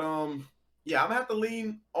 But yeah, I'm gonna have to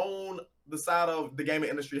lean on the side of the gaming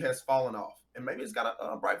industry has fallen off. and maybe it's got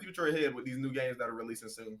a bright future ahead with these new games that are releasing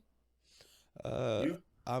soon. Uh, You?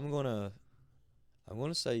 I'm gonna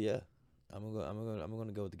say yeah. I'm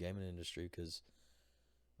gonna go with the gaming industry because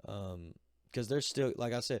there's still,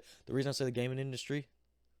 like I said, the reason I say the gaming industry,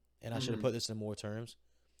 and I should have put this in more terms,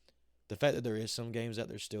 the fact that there is some games out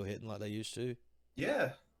there still hitting like they used to,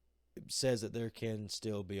 Yeah. says that there can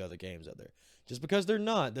still be other games out there. Just because they're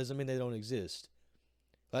not doesn't mean they don't exist.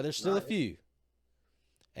 Like there's still a few,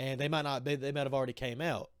 and they might not be, they might have already came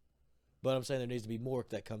out, but I'm saying there needs to be more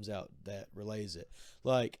that comes out that relays it.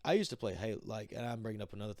 Like I used to play Halo, like, and I'm bringing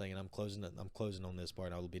up another thing, and I'm closing on this part,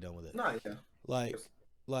 and I will be done with it. No, yeah.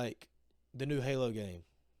 Like the new Halo game.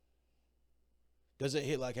 Does it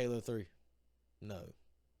hit like Halo 3? No.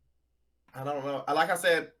 I don't know. Like I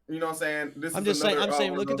said, you know what I'm saying? I'm just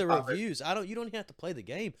saying, look at the reviews. You don't even have to play the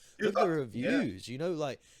game. Look at the reviews. You know,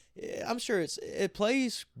 like I'm sure it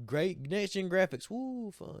plays great, next gen graphics.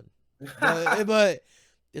 Woo, fun. But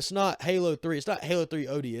it's not Halo 3. It's not Halo 3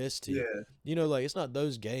 ODST. Yeah. You know, like it's not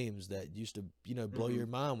those games that used to, blow your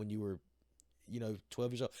mind when you were,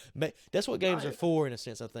 12 years old. That's what games are for, in a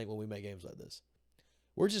sense, I think, when we make games like this.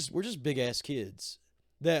 We're just big ass kids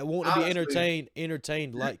that want to be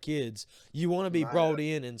entertained like kids. You want to be brought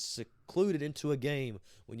in and secluded into a game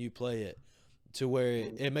when you play it, to where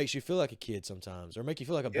it makes you feel like a kid sometimes, or make you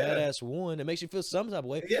feel like a badass one. It makes you feel some type of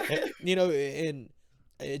way. Yeah. And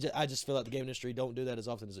I just feel like the game industry don't do that as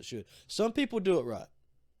often as it should. Some people do it right.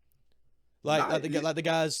 Like the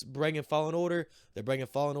guys bringing Fallen Order. They're bringing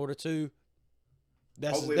Fallen Order 2.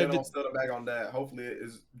 Hopefully they don't settle back on that. Hopefully it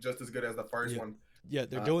is just as good as the first one. Yeah,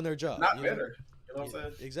 they're doing their job. Not better. You know what I'm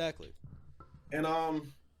saying? Exactly. And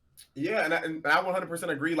yeah, and I 100%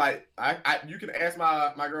 agree. Like you can ask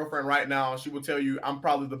my girlfriend right now, she will tell you I'm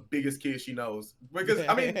probably the biggest kid she knows. Because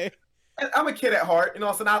I mean, I'm a kid at heart, you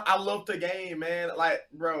know. So I love to game, man. Like,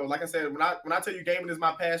 bro, like I said, when I tell you gaming is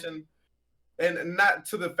my passion, and not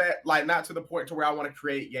to the point to where I want to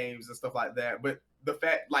create games and stuff like that, but the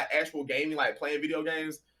fact, like, actual gaming, like playing video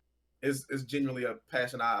games, is genuinely a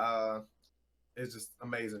passion. It's just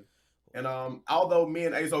amazing. And although me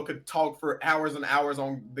and Azo could talk for hours and hours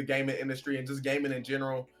on the gaming industry and just gaming in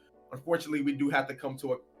general, unfortunately we do have to come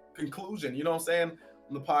to a conclusion, you know what I'm saying,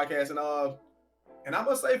 on the podcast. And I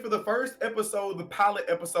must say, for the first episode, the pilot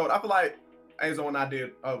episode, I feel like Azo and I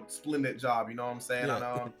did a splendid job, you know what I'm saying?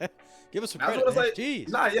 Yeah. And, give us some credit.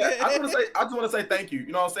 Jeez. I just want to say thank you,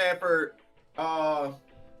 you know what I'm saying, for you know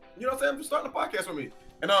what I'm saying, for starting the podcast with me.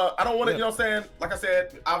 And I don't want to, you know what I'm saying, like I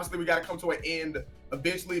said, obviously we got to come to an end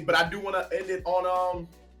eventually, but I do want to end it on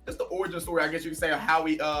just the origin story, I guess you could say, of how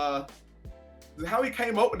we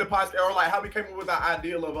came up with the podcast, or like how we came up with the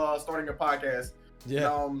idea of starting a podcast.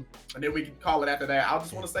 Yeah. And then we can call it after that. I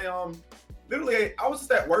just want to say, literally, I was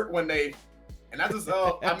just at work one day, and I just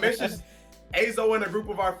I messaged Azo and a group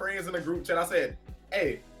of our friends in a group chat. I said,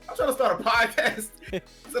 "Hey, I'm trying to start a podcast." I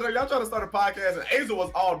said, "Are y'all trying to start a podcast?" And Azo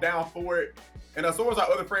was all down for it, and so was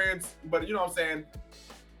our other friends. But you know what I'm saying,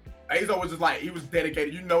 Azo was just like, he was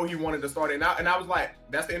dedicated. You know, he wanted to start it, and I was like,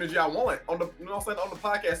 that's the energy I want on the, you know what I'm saying, on the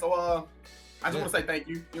podcast. So I just want to say thank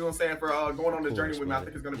you, you know what I'm saying, for going on the journey with me. I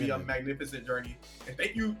think it's going to be a magnificent journey. And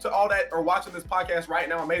thank you to all that are watching this podcast right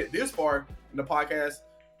now and made it this far in the podcast.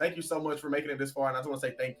 Thank you so much for making it this far. And I just want to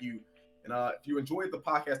say thank you. And if you enjoyed the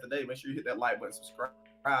podcast today, make sure you hit that like button, subscribe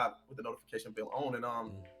with the notification bell on. And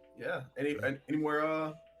yeah, any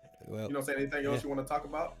more, you know what I'm saying, anything else you want to talk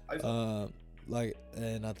about?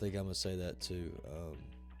 And I think I'm going to say that too.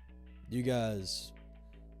 You guys,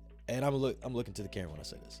 and I'm looking to the camera when I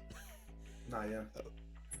say this. Nah, yeah.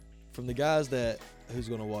 From the guys who's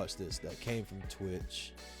gonna watch this, that came from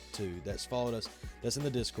Twitch, that's followed us, that's in the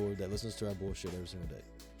Discord, that listens to our bullshit every single day.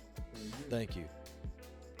 Mm-hmm. Thank you.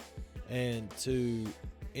 And to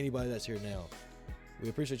anybody that's here now, we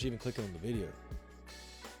appreciate you even clicking on the video.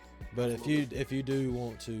 But if you do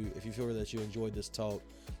want to, if you feel that you enjoyed this talk,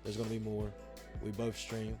 there's gonna be more. We both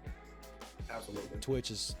stream. Absolutely.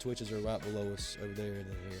 Twitches are right below us over there and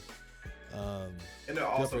then here. And there'll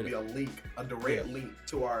also be a direct link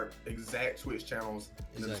to our exact Twitch channels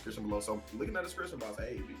in the description below. So look in that description box.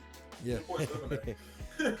 Hey, yeah.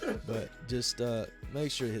 But just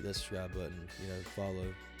make sure to hit that subscribe button.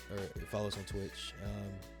 Follow us on Twitch.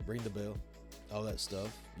 Ring the bell, all that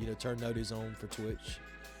stuff. Turn notices on for Twitch.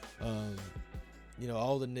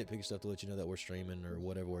 All the nitpicky stuff to let you know that we're streaming or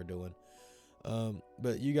whatever we're doing.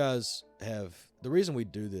 But you guys have the reason we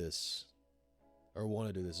do this, or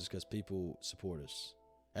want to do this, is because people support us,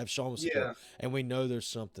 have shown us support, and we know there's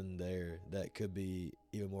something there that could be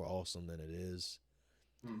even more awesome than it is.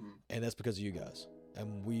 Mm-hmm. And that's because of you guys.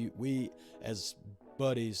 And we as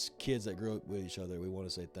buddies, kids that grew up with each other, we want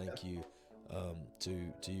to say thank you.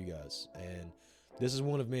 to you guys. And this is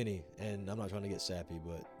one of many, and I'm not trying to get sappy,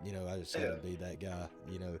 but I just had to be that guy.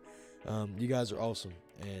 You guys are awesome,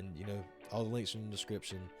 and all the links are in the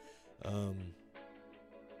description.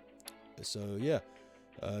 So yeah,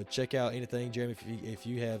 check out anything, Jeremy. If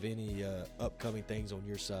you have any upcoming things on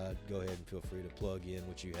your side, go ahead and feel free to plug in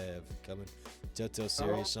what you have coming. Telltale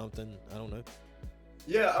series, something, I don't know.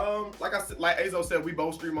 Yeah, like I said, like Azo said, we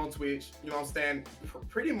both stream on Twitch. You know what I'm saying?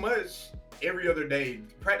 Pretty much every other day,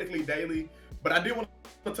 practically daily. But I did want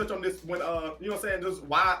to touch on this when you know what I'm saying, just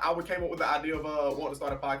why I came up with the idea of wanting to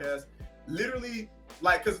start a podcast. Literally,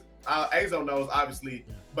 like, cause Azo knows obviously,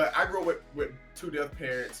 but I grew up with two deaf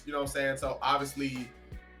parents. You know what I'm saying? So obviously,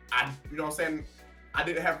 you know what I'm saying, I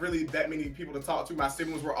didn't have really that many people to talk to. My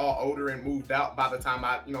siblings were all older and moved out by the time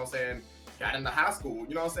I, you know what I'm saying, got into high school.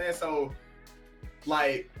 You know what I'm saying? So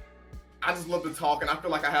like, I just love to talk, and I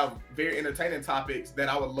feel like I have very entertaining topics that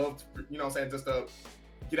I would love to, you know what I'm saying, just to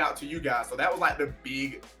get out to you guys. So that was like the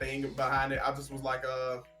big thing behind it. I just was like,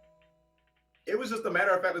 it was just a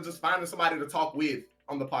matter of fact of just finding somebody to talk with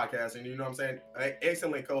on the podcast. And you know what I'm saying?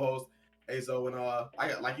 Excellent co-host, Azo. And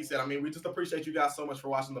like he said, I mean, we just appreciate you guys so much for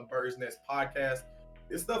watching the Bird's Nest podcast.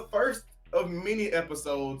 It's the first of many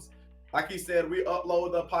episodes. Like he said, we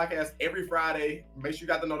upload the podcast every Friday. Make sure you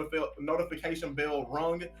got the notification bell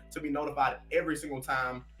rung to be notified every single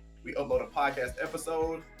time we upload a podcast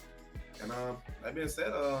episode. And that being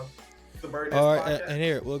said, the Bird Nest podcast. All right, and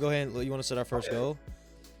here, we'll go ahead and you want to set our first goal?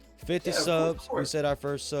 50 subs. We set our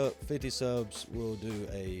first 50 subs. We'll do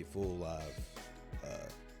a full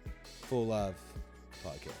live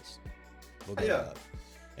podcast. We'll get it up.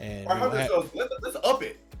 And 100 subs. Let's up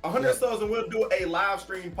it. 100 subs, and we'll do a live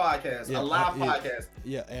stream podcast, a live podcast.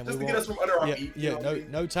 Yeah, and just to get us from under our feet.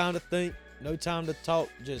 No time to think, no time to talk,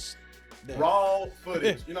 just raw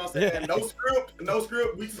footage. You know what I'm saying? No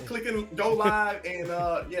script. We just click and go live and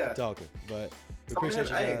talking. But we appreciate you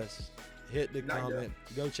guys. Hit the comment.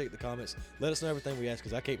 Go check the comments. Let us know everything we asked,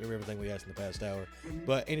 because I can't remember everything we asked in the past hour. Mm-hmm.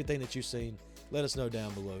 But anything that you've seen, let us know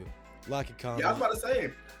down below. Like and comment. Yeah, I was about to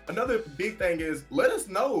say, another big thing is let us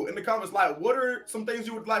know in the comments, like, what are some things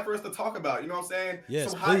you would like for us to talk about? You know what I'm saying?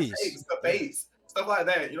 Yes, some please. Hot takes, debates, stuff like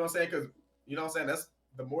that. You know what I'm saying? Because, you know what I'm saying, that's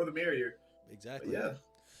the more the merrier. Exactly. But yeah.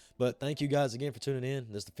 But thank you guys again for tuning in.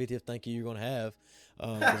 This is the 50th thank you you're going to have.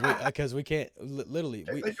 Because we can't, literally.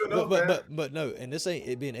 But no, and this ain't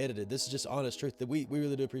it being edited. This is just honest truth that we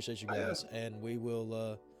really do appreciate you guys. And we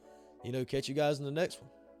will, catch you guys in the next one.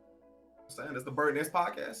 I'm saying, it's the Bird Nest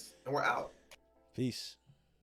podcast, and we're out. Peace.